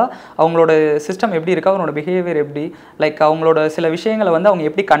பர்சனலாக அவங்களோட சிஸ்டம் எப்படி இருக்கா, அவங்களோட பிஹேவியர் எப்படி, லைக் அவங்களோட சில விஷயங்களை வந்து அவங்க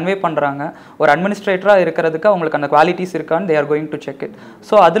எப்படி கன்வே பண்ணுறாங்க, ஒரு அட்மினிஸ்ட்ரேட்டராக இருக்கிறதுக்கு அவங்களுக்கு அந்த குவாலிட்டிஸ் இருக்கான்னு they are going to check it.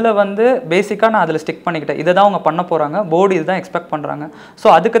 So அதில் வந்து பேசிக்காக நான் அதில் ஸ்டிக் பண்ணிக்கிட்டேன். இதை தான் அவங்க பண்ண போகிறாங்க, போர்டு இதுதான் எக்ஸ்பெக்ட் பண்ணுறாங்க. ஸோ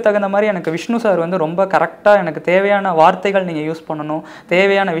அதுக்கு தகுந்த மாதிரி எனக்கு விஷ்ணு சார் வந்து ரொம்ப கரெக்டாக எனக்கு தேவையான வார்த்தைகள் நீங்கள் யூஸ் பண்ணணும்,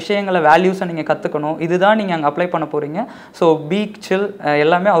 தேவையான விஷயங்களை வேல்யூஸை நீங்கள் கற்றுக்கணும், இதுதான் நீங்கள் அங்கே அப்ளை பண்ண போகிறீங்க. ஸோ பீக் சில்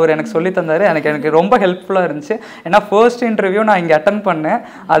எல்லாமே அவர் எனக்கு சொல்லி தந்தார். எனக்கு ரொம்ப ஹெல்ப்ஃபுல்லாக இருந்துச்சு. ஏன்னா ஃபர்ஸ்ட் இன்டர்வியூ நான் இங்கே அட்டன் பண்ணேன்.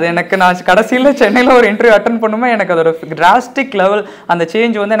 அது எனக்கு நான் கடைசியில் சென்னையில் ஒரு இன்டர்வியூ அட்டன் பண்ணும்போது எனக்கு அதோட டிராஸ்டிக் லெவல் அந்த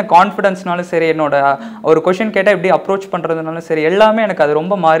சேஞ்ச் வந்து எனக்கு கான்ஃபிடன்ஸ்னாலும் சரி, என்னோட ஒரு கொஷின் கேட்டால் எப்படி அப்ரோச் பண்ணுறதுனாலும் சரி, எல்லாமே எனக்கு அது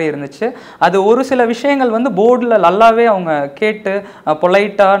ரொம்ப மாறி இருந்துச்சு. அது ஒரு சில விஷயங்கள் வந்து போர்டில் நல்லாவே அவங்க கேட்டு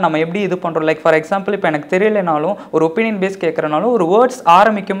பொலைட்டாக நம்ம எப்படி இது பண்ணுறோம். லைக் ஃபார் எக்ஸாம்பிள் இப்போ எனக்கு தெரியலனாலும் ஒரு ஒப்பீனியன் பேஸ் கேட்குறனாலும் ஒரு words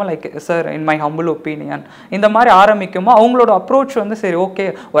ஆரம்பிக்குமோ like sir in my humble opinion இந்த மாதிரி ஆரம்பிக்குமோ அவங்களோட அப்ரோச் வந்து சரி ஓகே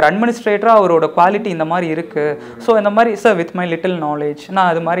ஒரு அட்மினிஸ்ட்ரேட்டராக அவரோட குவாலிட்டி இந்த மாதிரி இருக்குது. ஸோ இந்த மாதிரி sir with my little knowledge நான்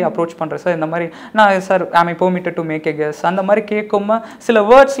அது மாதிரி அப்ரோச் பண்ணுறேன் சார், இந்த மாதிரி நான் sir I permitted to make a guess அந்த மாதிரி கேட்கும்போது சில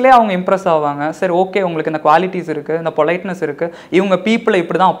வேர்ட்ஸ்லேயே அவங்க இம்ப்ரெஸ் ஆவாங்க. சரி ஓகே உங்களுக்கு இந்த குவாலிட்டிஸ் இருக்குது, இந்த பொலைட்னஸ் இருக்குது, இவங்க பீப்புளை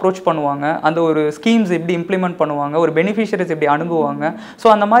இப்படி தான் அப்ரோச் பண்ணுவாங்க, அந்த ஒரு ஸ்கீம்ஸ் எப்படி இம்ப்ளிமெண்ட் பண்ணுவாங்க, ஒரு பெனிஃபிஷரிஸ் எப்படி அணுகுவாங்க. ஸோ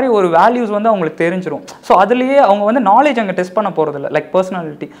அந்த மாதிரி ஒரு வேல்யூஸ் வந்து அவங்களுக்கு தெரிஞ்சிடும். ஸோ அதுலேயே அவங்க வந்து நாலேஜ் அங்கே டெஸ்ட் பண்ண போகிறதில்ல, like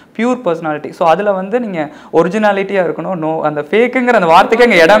personality, pure personality. So அதில் வந்து நீங்கள் ஒரிஜினாலிட்டியாக இருக்கணும். நோ அந்த ஃபேக்குங்கிற அந்த வார்த்தைக்கு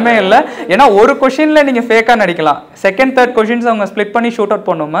அங்கே இடமே இல்லை. ஏன்னா ஒரு கொஷினில் நீங்கள் ஃபேக்காக நடிக்கலாம், செகண்ட் தேர்ட் கொஷின்ஸ் அவங்க ஸ்ப்ளிட் பண்ணி ஷூட் அவுட்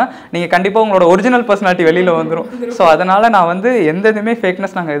பண்ணுவோம், நீங்கள் கண்டிப்பாக உங்களோட ஒரிஜினல் பர்சனாலிட்டி வெளியில் வந்துடும். ஸோ அதனால் நான் வந்து எந்த இதுவுமே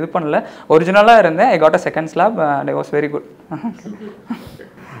ஃபேக்னஸ் நாங்கள் இது பண்ணல, ஒரிஜினலாக இருந்தேன். I got a second slab and I was very good.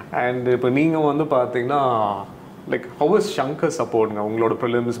 And இப்போ நீங்கள் வந்து பார்த்தீங்கன்னா like how was Shankar supporting உங்களோட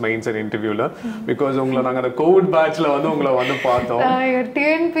prelims mains and interviewல because உங்களை நாங்க அந்த கோவிட் பேட்ச்ல வந்து உங்களை வந்து பார்த்தோம்.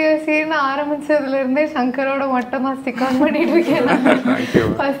 TNPSC ன்னு ஆரம்பிச்சதுல இருந்தே சங்கரோட மட்டும் தான் ஸ்டிக் ஆன் பண்ணிட்டு இருக்கேன்.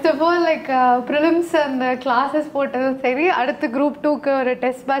 First of all like prelims அந்த கிளாसेस போட்டதும் சரி, அடுத்து group 2க்கு ஒரு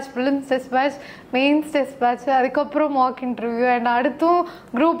test batch, prelims test batch, mains test batch, அதுக்கப்புறம் மாக் இன்டர்வியூ அண்ட் அடுத்தும்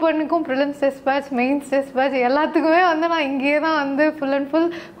group 1க்கும் prelims test batch, mains test batch எல்லாத்துக்குமே வந்து நான் இங்கேயே தான் வந்து ஃபுல் அண்ட் ஃபுல்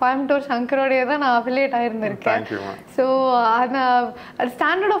கோயம்புத்தூர் சங்கரோடையே தான் நான் அஃபிலியேட் ஆகியிருந்திருக்கேன். ஸோ அந்த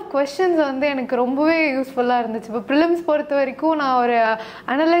ஸ்டாண்டர்ட் ஆஃப் கொஸ்டின்ஸ் வந்து எனக்கு ரொம்பவே யூஸ்ஃபுல்லாக இருந்துச்சு. இப்போ ப்ரிலிம்ஸ் பொறுத்த வரைக்கும் நான் ஒரு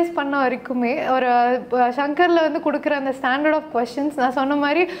அனலைஸ் பண்ண வரைக்குமே ஒரு சங்கரில் வந்து கொடுக்குற அந்த ஸ்டாண்டர்ட் ஆஃப் கொஸ்டின்ஸ் நான் சொன்ன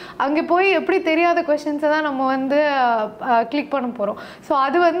மாதிரி அங்கே போய் எப்படி தெரியாத கொஸ்டின்ஸை தான் நம்ம வந்து கிளிக் பண்ண போகிறோம். ஸோ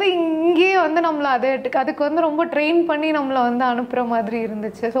அது வந்து இங்கேயே வந்து நம்மளை அதுக்கு வந்து ரொம்ப ட்ரெயின் பண்ணி நம்மளை வந்து அனுப்புகிற மாதிரி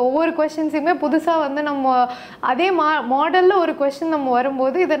இருந்துச்சு. ஸோ ஒவ்வொரு கொஸ்டின்ஸுமே புதுசாக வந்து நம்ம அதே மாடலில் ஒரு கொஸ்டின் நம்ம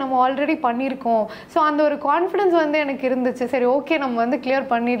வரும்போது இதை நம்ம ஆல்ரெடி பண்ணியிருக்கோம். ஸோ அந்த ஒரு கான்ஃபிடன்ஸ் வந்து எனக்கு இருந்துச்சு. சரி ஓகே நம்ம வந்து கிளியர்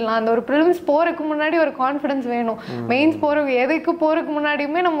பண்ணிடலாம். அந்த ஒரு ப்ரிலிம்ஸ் போகிறதுக்கு முன்னாடி ஒரு கான்ஃபிடன்ஸ் வேணும். மெயின்ஸ் எதுக்கு போகிறதுக்கு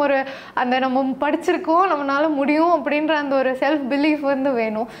முன்னாடியுமே நம்ம ஒரு அந்த நம்ம படிச்சிருக்கோம், நம்மளால முடியும் அப்படின்ற அந்த ஒரு செல்ஃப் பிலீஃப் வந்து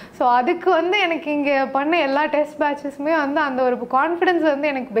வேணும். ஸோ அதுக்கு வந்து எனக்கு இங்கே பண்ண எல்லா டெஸ்ட் பேட்சஸுமே வந்து அந்த ஒரு கான்ஃபிடன்ஸ் வந்து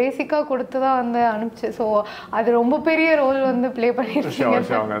எனக்கு பேசிக்காக கொடுத்து தான் வந்து அனுப்பிச்சு. ஸோ அது ரொம்ப பெரிய ரோல் வந்து ப்ளே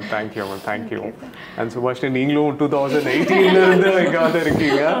பண்ணியிருக்கீங்க. தேங்க்யூ. அண்ட் சுபாஷினி நீங்களும் 2018 இருந்து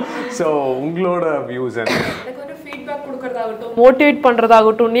இருக்கீங்க. ஸோ உங்களோட வியூஸ் மோட்டிவேட்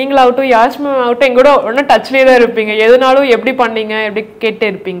பண்றதாகட்டும், நீங்களாகட்டும், யாஸ்மின் ஆகட்டும், எங்களோட ஒன்றும் டச்லேயே தான் இருப்பீங்க. எதுனாலும் எப்படி பண்ணீங்க எப்படி கேட்டே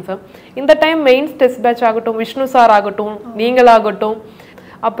இருப்பீங்க சார். இந்த டைம் மெயின்ஸ் டெஸ்ட் பேட்ச் ஆகட்டும், விஷ்ணு சார் ஆகட்டும், நீங்களாகட்டும்,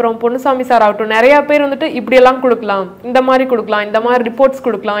 அப்புறம் பொன்னுசாமி சார் ஆகட்டும், நிறைய பேர் வந்துட்டு இப்படியெல்லாம் கொடுக்கலாம், இந்த மாதிரி கொடுக்கலாம், இந்த மாதிரி ரிப்போர்ட்ஸ்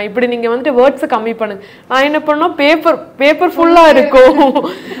கொடுக்கலாம், இப்படி நீங்கள் வந்துட்டு வேர்ட்ஸை கம்மி பண்ணுங்க. நான் என்ன பண்ணோம், பேப்பர் ஃபுல்லாக இருக்கும்.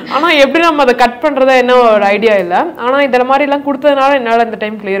 ஆனால் எப்படி நம்ம அதை கட் பண்ணுறதா என்ன ஒரு ஐடியா இல்லை. ஆனால் இந்த மாதிரிலாம் கொடுத்ததுனால என்னால் இந்த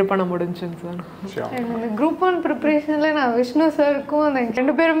டைம் கிளியர் பண்ண முடிஞ்சுங்க சார். குரூப் 1 ப்ரிப்பரேஷனில் நான் விஷ்ணு சாருக்கும் அந்த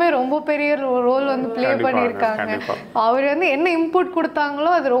 2 பேருமே ரொம்ப பெரிய ரோல் வந்து ப்ளே பண்ணியிருக்காங்க. அவர் வந்து என்ன இன்புட்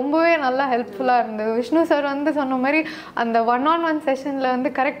கொடுத்தாங்களோ அது ரொம்பவே நல்லா ஹெல்ப்ஃபுல்லாக இருந்தது. விஷ்ணு சார் வந்து சொன்ன மாதிரி அந்த 1-on-1 செஷனில் வந்து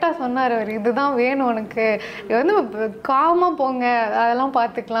கரெக்டாக சொன்னார். அவர் இதுதான் வேணும் உனக்கு, இது வந்து காமாக போங்க, அதெல்லாம்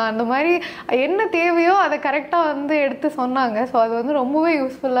பார்த்துக்கலாம், அந்த மாதிரி என்ன தேவையோ அதை கரெக்டாக வந்து எடுத்து சொன்னாங்க. ஸோ அது வந்து ரொம்பவே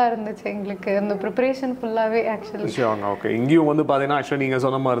யூஸ்ஃபுல்லாக இருந்துச்சு எங்களுக்கு அந்த ப்ரிப்பரேஷன் ஃபுல்லாகவே. ஆக்சுவலி ஓகே, இங்கேயும் வந்து பார்த்தீங்கன்னா ஆக்சுவலி நீங்கள்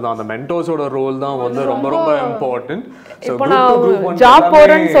சொன்ன மாதிரி தான் அந்த மென்டோஸோட ரோல் தான் வந்து ரொம்ப ரொம்ப இம்பார்ட்டன்ட். இப்போ நான் ஜாப்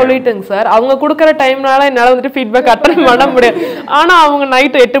போறேன்னு சொல்லிட்டுங்க சார், அவங்க கொடுக்குற டைம்னால என்னால் வந்துட்டு ஃபீட்பேக் அட்டன் பண்ண முடியாது. ஆனால் அவங்க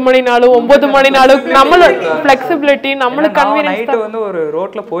நைட்டு 8 மணினாலும் 9 மணினாலும் நம்மளோட ஃப்ளெக்சிபிலிட்டி, நம்மளுக்கு கன்வீனியன்ஸ் வந்து ஒரு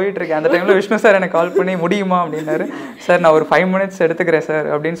ரோட்டில் போயிட்டுருக்கேன். அந்த டைமில் விஷ்ணு சார் எனக்கு கால் பண்ணி முடியுமா அப்படின்னாரு. சார் நான் ஒரு 5 minutes எடுத்துக்கிறேன் சார்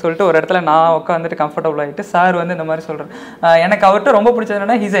அப்படின்னு சொல்லிட்டு ஒரு இடத்துல நான் உட்காந்துட்டு கம்ஃபர்டபுள் ஆகிட்டு சார் வந்து இந்த மாதிரி சொல்கிறேன். எனக்கு அவர்கிட்ட ரொம்ப பிடிச்சது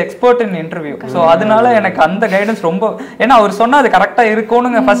என்னன்னா ஹீஸ் எக்ஸ்பர்ட் இன் இன்டர்வியூ. ஸோ அதனால எனக்கு அந்த கைடன்ஸ் ரொம்ப, ஏன்னா அவர் சொன்னால் அது கரெக்டாக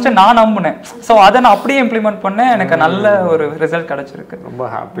இருக்கும்னு ஃபஸ்ட்டு நான் நம்பினேன். ஸோ அதை நான் அப்படியே இம்ப்ளிமெண்ட் பண்ணேன். எனக்கு நல்ல ஒரு ரிசல்ட் கிடைச்சிருக்கு. ரொம்ப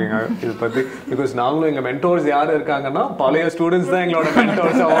ஹாப்பிங்க இது பற்றி. பிகாஸ் நாங்களும் எங்கள் மென்டோர்ஸ் யார் இருக்காங்கன்னா பழைய ஸ்டூடெண்ட்ஸ் தான் எங்களோட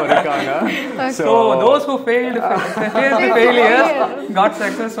மென்டோர்ஸாகவும் இருக்காங்க. So those who failed failure got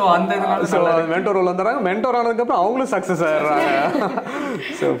success. So அந்த இதனால மென்டோர் ரோல் வந்தாங்க. மென்டோர் ஆனதுக்கப்புறம் அவங்களும் சக்ஸஸ் ஆயிடுறாங்க.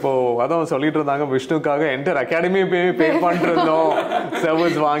 ஸோ இப்போ அதான் சொல்லிட்டு இருந்தாங்க, விஷ்ணுக்காக என்டர் அகாடமி பே பண்ணிருந்தோம்,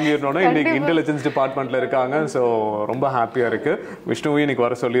 சர்வீஸ் வாங்கிடணும்னா இன்னைக்கு இன்டெலிஜென்ஸ் டிபார்ட்மெண்ட்ல இருக்காங்க. ஸோ ரொம்ப ஹாப்பியா இருக்கு. விஷ்ணுவையும் இன்னைக்கு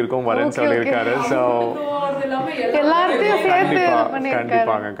வர சொல்லியிருக்கோம், வரேன்னு சொல்லியிருக்காரு. ஸோ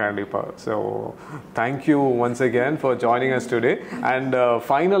கண்டிப்பா. So thank you once again for joining us today. And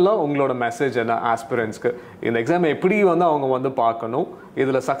ஃபைனலாக உங்களோட மெசேஜ் என்ன ஆஸ்பிரன்ஸ்க்கு? இந்த எக்ஸாம் எப்படி வந்து அவங்க வந்து பார்க்கணும்,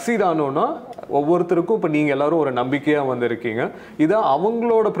 இதில் சக்சீட் ஆகணும்னா ஒவ்வொருத்தருக்கும் இப்போ நீங்கள் எல்லாரும் ஒரு நம்பிக்கையாக வந்து இருக்கீங்க, இதை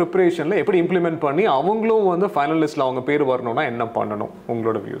அவங்களோட ப்ரிப்பரேஷனில் எப்படி இம்ப்ளிமெண்ட் பண்ணி அவங்களும் வந்து ஃபைனலிஸ்ட்டில் அவங்க பேர் வரணும்னா என்ன பண்ணணும்,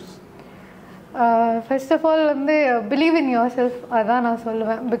 உங்களோட வியூஸ்? ஃபர்ஸ்ட் ஆஃப் ஆல் வந்து பிலீவ் இன் யுவர் செல்ஃப், அதான் நான்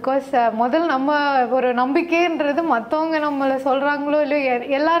சொல்லுவேன். பிகாஸ் முதல் நம்ம ஒரு நம்பிக்கைன்றது மற்றவங்க நம்மளை சொல்கிறாங்களோ இல்லையோ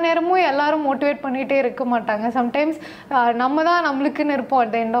எல்லா நேரமும் எல்லாரும் மோட்டிவேட் பண்ணிகிட்டே இருக்க மாட்டாங்க. சம்டைம்ஸ் நம்ம தான் நம்மளுக்குன்னு இருப்போம்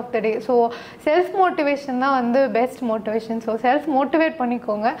at the end of the day. So self motivation தான் வந்து best motivation. So self motivate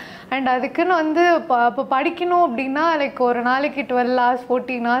பண்ணிக்கோங்க. அண்ட் அதுக்குன்னு வந்து இப்போ படிக்கணும் அப்படின்னா லைக் ஒரு நாளைக்கு 12 hours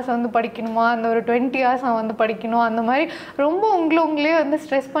 14 hours வந்து படிக்கணுமா, அந்த ஒரு 20 hours நான் வந்து படிக்கணும், அந்த மாதிரி ரொம்ப உங்களே வந்து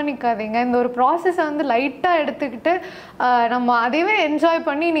ஸ்ட்ரெஸ் பண்ணிக்காதீங்க. இந்த ஒரு ப்ராசஸை வந்து லைட்டாக எடுத்துக்கிட்டு நம்ம அதையே என்ஜாய்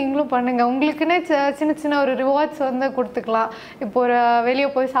பண்ணி நீங்களும் பண்ணுங்கள். உங்களுக்குன்னே சின்ன சின்ன ஒரு ரிவார்ட்ஸ் வந்து கொடுத்துக்கலாம். இப்போ ஒரு வெளியே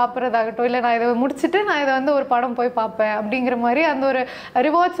போய் சாப்பிட்றதாகட்டும், இல்லை நான் இதை முடிச்சுட்டு நான் இதை வந்து ஒரு படம் போய் பார்ப்பேன் அப்படிங்கிற மாதிரி அந்த ஒரு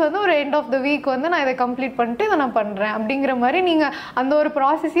ரிவார்ட்ஸ் வந்து ஒரு எண்ட் ஆஃப் த வீக் வந்து நான் இதை கம்ப்ளீட் பண்ணிட்டு இதை நான் பண்ணுறேன் அப்படிங்கிற மாதிரி நீங்கள் அந்த ஒரு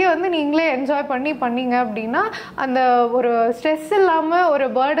ப்ராசஸையே வந்து நீங்களே என்ஜாய் பண்ணீங்க அப்படின்னா அந்த ஒரு ஸ்ட்ரெஸ் இல்லாமல் ஒரு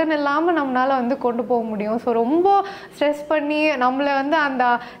பேர்டன் இல்லாமல் நம்மளால் வந்து கொண்டு போக முடியும். ஸோ ரொம்ப ஸ்ட்ரெஸ் பண்ணி நம்மளை வந்து அந்த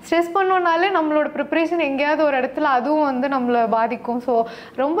ஸ்ட்ரெஸ் பண்ணோன்னாலே நம்மளோட ப்ரிப்பரேஷன் எங்கேயாவது ஒரு இடத்துல அதுவும் வந்து நம்மளை பாதிக்கும். ஸோ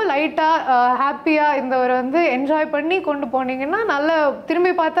ரொம்ப லைட்டாக ஹாப்பியாக இந்த ஒரு வந்து என்ஜாய் பண்ணி கொண்டு போனீங்கன்னா நல்ல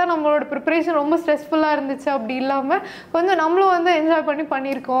திரும்பி பார்த்தா நம்மளோட ப்ரிப்பரேஷன் ரொம்ப ஸ்ட்ரெஸ்ஃபுல்லாக இருந்துச்சு அப்படி இல்லாமல் கொஞ்சம் நம்மளும் வந்து என்ஜாய்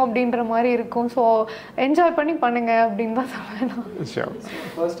பண்ணியிருக்கோம் அப்படின்ற மாதிரி இருக்கும். ஸோ என்ஜாய் பண்ணி பண்ணுங்க அப்படின்னு தான் சொல்லுவேன்.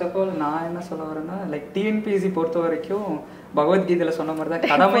 ஃபர்ஸ்ட் ஆஃப் ஆல் நான் என்ன சொல்ல வரேன்னா லைக் டிஎன்பிஎஸ்சி பொறுத்த வரைக்கும் பகவத்கீதையில் சொன்ன மாதிரி தான்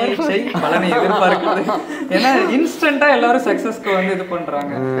கடமையை செய் பலனை எதிர்பார்க்குது. ஏன்னா இன்ஸ்டண்ட்டாக எல்லாரும் சக்ஸஸ்க்கு வந்து இது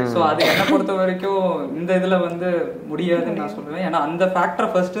பண்ணுறாங்க. ஸோ அது என்னை பொறுத்த வரைக்கும் இந்த இதில் வந்து முடியாதுன்னு நான் சொல்லுவேன். ஏன்னா அந்த ஃபேக்டரை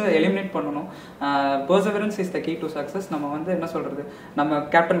ஃபர்ஸ்ட்டு எலிமினேட் பண்ணணும். Perseverance is the key to success. நம்ம வந்து என்ன சொல்கிறது, நம்ம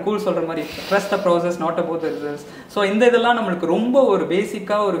கேப்டன் கூல் சொல்கிற மாதிரி trust the process not about the results. So இந்த இதெல்லாம் நம்மளுக்கு ரொம்ப ஒரு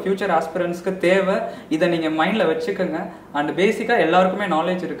பேசிக்காக ஒரு ஃபியூச்சர் ஆஸ்பிரன்ஸ்க்கு தேவை. இதை நீங்கள் மைண்டில் வச்சுக்கோங்க. அண்ட் பேசிக்காக எல்லாருக்குமே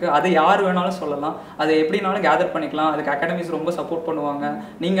நாலேஜ் இருக்குது. அதை யார் வேணாலும் சொல்லலாம், அதை எப்படினாலும் கேதர் பண்ணிக்கலாம். அதுக்கு அகாடமி ரொம்ப சப்போர்ட் பண்ணுவாங்க,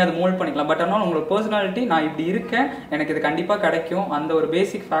 நீங்க அதை மோல்ட் பண்ணிக்கலாம். பட் ஆனால் உங்களோட பர்சனாலிட்டி நான் இப்படி இருக்கேன், எனக்கு இது கண்டிப்பா கிடைக்கும், அந்த ஒரு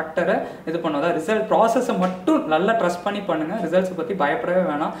பேசிக் ஃபேக்டரை இது பண்ணுவதா ரிசல்ட் ப்ராசஸை மட்டும் நல்லா ட்ரஸ்ட் பண்ணி பண்ணுங்க. ரிசல்ட்ஸ் பத்தி பயப்படவே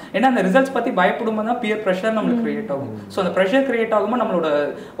வேணாம். ஏன்னா அந்த ரிசல்ட்ஸ் பத்தி பயப்படும்போது தான் பியர் ப்ரெஷர் நம்மளுக்கு கிரியேட் ஆகும். ஸோ அந்த ப்ரெஷர் கிரியேட் ஆகும்போது நம்மளோட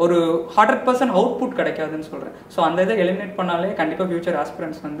ஒரு 100% அவுட்புட் கிடைக்காதுன்னு சொல்றேன். ஸோ அந்த இதை எலிமினேட் பண்ணாலே கண்டிப்பா ஃபியூச்சர்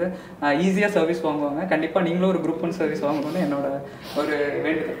ஆஸ்பிரன்ஸ் வந்து ஈஸியா சர்வீஸ் வாங்குவாங்க. கண்டிப்பா நீங்களும் ஒரு குரூப் 1 சர்வீஸ் வாங்கணும்னு என்னோட ஒரு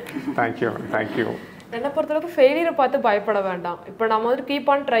வேண்டுதல். தேங்க்யூ. என்னை பொறுத்தளவுக்கு ஃபெயிலியரை பார்த்து பயப்பட வேண்டாம். இப்போ நம்ம வந்து கீப்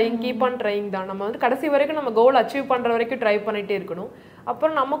ஆன் ட்ரைங் தான். நம்ம வந்து கடைசி வரைக்கும் நம்ம கோல் அச்சீவ் பண்ணுற வரைக்கும் ட்ரை பண்ணிகிட்டே இருக்கணும்.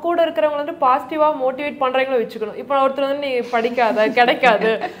 அப்புறம் நம்ம கூட இருக்கிறவங்க வந்து பாசிட்டிவாக மோட்டிவேட் பண்ணுறவங்கள வச்சுக்கணும். இப்போ ஒருத்தர் வந்து நீ படிக்காத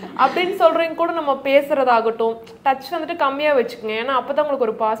கிடைக்காது அப்படின்னு சொல்கிறவங்க கூட நம்ம பேசுகிறதாகட்டும் டச் வந்துட்டு கம்மியாக வச்சுக்கோங்க. ஏன்னா அப்போ தான் உங்களுக்கு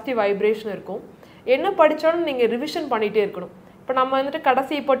ஒரு பாசிட்டிவ் வைப்ரேஷன் இருக்கும். என்ன படித்தாலும் நீங்கள் ரிவிஷன் பண்ணிகிட்டே இருக்கணும். இப்போ நம்ம வந்துட்டு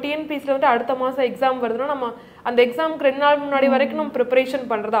கடைசி இப்போ டிஎன்பிஎஸ்சியில் வந்துட்டு அடுத்த மாதம் எக்ஸாம் வருதுன்னா நம்ம அந்த எக்ஸாமுக்கு 2 நாள் முன்னாடி வரைக்கும் நம்ம ப்ரிப்பரேஷன்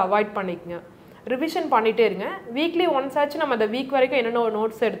பண்ணுறதை அவாய்ட் பண்ணிக்கங்க. ரிவிஷன் பண்ணிகிட்டே இருங்க. வீக்லி ஒன்ஸ் ஆச்சு நம்ம அந்த வீக் வரைக்கும் என்னென்ன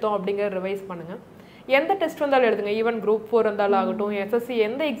நோட்ஸ் எடுத்தோம் அப்படிங்கிறத ரிவைஸ் பண்ணுங்கள். எந்த டெஸ்ட் வந்தாலும் எழுதுங்க. ஈவன் குரூப் 4 வந்தாலும் ஆகட்டும், எஸ்எஸ்சி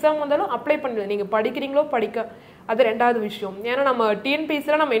எந்த எக்ஸாம் வந்தாலும் அப்ளை பண்ணுங்க. நீங்கள் படிக்கிறீங்களோ அது 2வது விஷயம். ஏன்னா நம்ம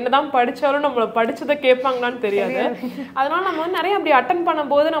டிஎன்பிஎஸ்சியில் நம்ம என்னதான் படித்தாலும் நம்மளை படித்ததை கேட்பாங்களான்னு தெரியாது. அதனால நம்ம வந்து நிறைய அப்படி அட்டன்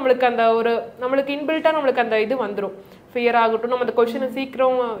பண்ணும்போது நம்மளுக்கு அந்த ஒரு நம்மளுக்கு இன்பில்ட்டாக நம்மளுக்கு அந்த இது வந்துடும். ஃபியர் ஆகட்டும், நம்ம அந்த கொஷினை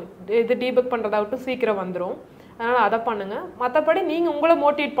சீக்கிரம் இது டீபக் பண்ணுறதாகட்டும் சீக்கிரம் வந்துடும். அதனால் அதை பண்ணுங்கள். மற்றபடி நீங்கள் உங்களை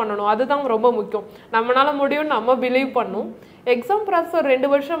மோட்டிவேட் பண்ணணும், அதுதான் ரொம்ப முக்கியம். நம்மளால முடியும்னு நம்ம பிலீவ் பண்ணணும். எக்ஸாம் ப்ராசஸ் 2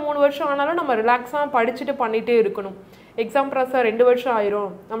 வருஷம் 3 வருஷம் ஆனாலும் நம்ம ரிலாக்ஸாக படிச்சுட்டு பண்ணிகிட்டே இருக்கணும். எக்ஸாம் ப்ராசஸ் 2 வருஷம்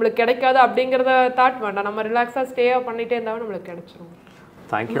ஆயிரும் நம்மளுக்கு கிடைக்காது அப்படிங்கிறத தாட் வேண்டாம். நம்ம ரிலாக்ஸாக ஸ்டேயாக பண்ணிகிட்டே இருந்தாலும் நம்மளுக்கு கிடைச்சிரும்.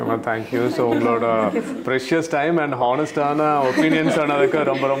 Thank you ma'am, thank you. ஸோ உங்களோட ப்ரெஷியஸ் டைம் அண்ட் ஹானஸ்டான ஒப்பீனியன்ஸ் ஆனதுக்கு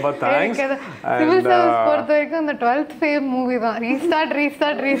ரொம்ப ரொம்ப தேங்க்ஸ். சிவில் சர்வீஸ் பொறுத்த வரைக்கும் இந்த 12th ஃபேம் மூவி தான். ரீஸ்டார்ட்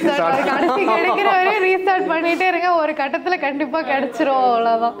கடைசி கிடைக்கிற வரையும் ரீஸ்டார்ட் பண்ணிட்டே இருங்க, ஒரு கட்டத்துல கண்டிப்பா கிடைச்சிரும்,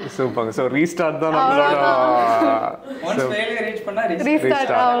 அவ்வளவுதான். சூப்பர். ஸோ ரீஸ்டார்ட் தான் நம்மளோட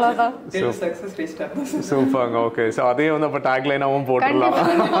ரீஸ்டார்ட், அவ்வளவுதான். சூப்பர்ங்க. ஓகே, ஸோ அதே வந்து அப்போ டேக்லைனாகவும் போட்டுடலாம்.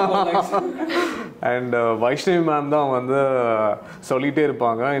 அண்ட் வைஷ்ணவி மேம் தான் வந்து சொல்லிகிட்டே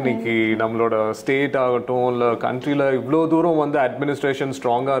இருப்பாங்க, இன்னைக்கு நம்மளோட ஸ்டேட் ஆகட்டும் இல்லை கண்ட்ரியில் இவ்வளோ தூரம் வந்து அட்மினிஸ்ட்ரேஷன்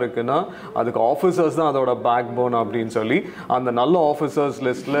ஸ்ட்ராங்காக இருக்குன்னா அதுக்கு ஆஃபீஸர்ஸ் தான் அதோட பேக் போன் அப்படின்னு சொல்லி, அந்த நல்ல ஆஃபீஸர்ஸ்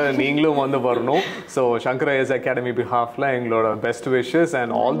லிஸ்ட்டில் நீங்களும் வந்து வரணும். ஸோ சங்கர் ஐஏஎஸ் அகாடமி பிஹாஃபில் எங்களோட best wishes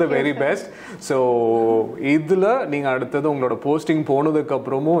and all the very best. So இதில் நீங்கள் அடுத்தது உங்களோட போஸ்டிங்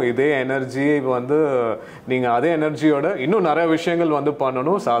போனதுக்கப்புறமும் இதே எனர்ஜியை வந்து நீங்கள் அதே எனர்ஜியோட இன்னும் நிறைய விஷயங்கள் வந்து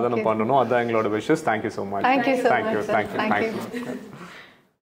பண்ணணும், சாதனை பண்ணணும். அதுதான் எங்களோட wishes. Thank you so much. Thank you so much. Thank you.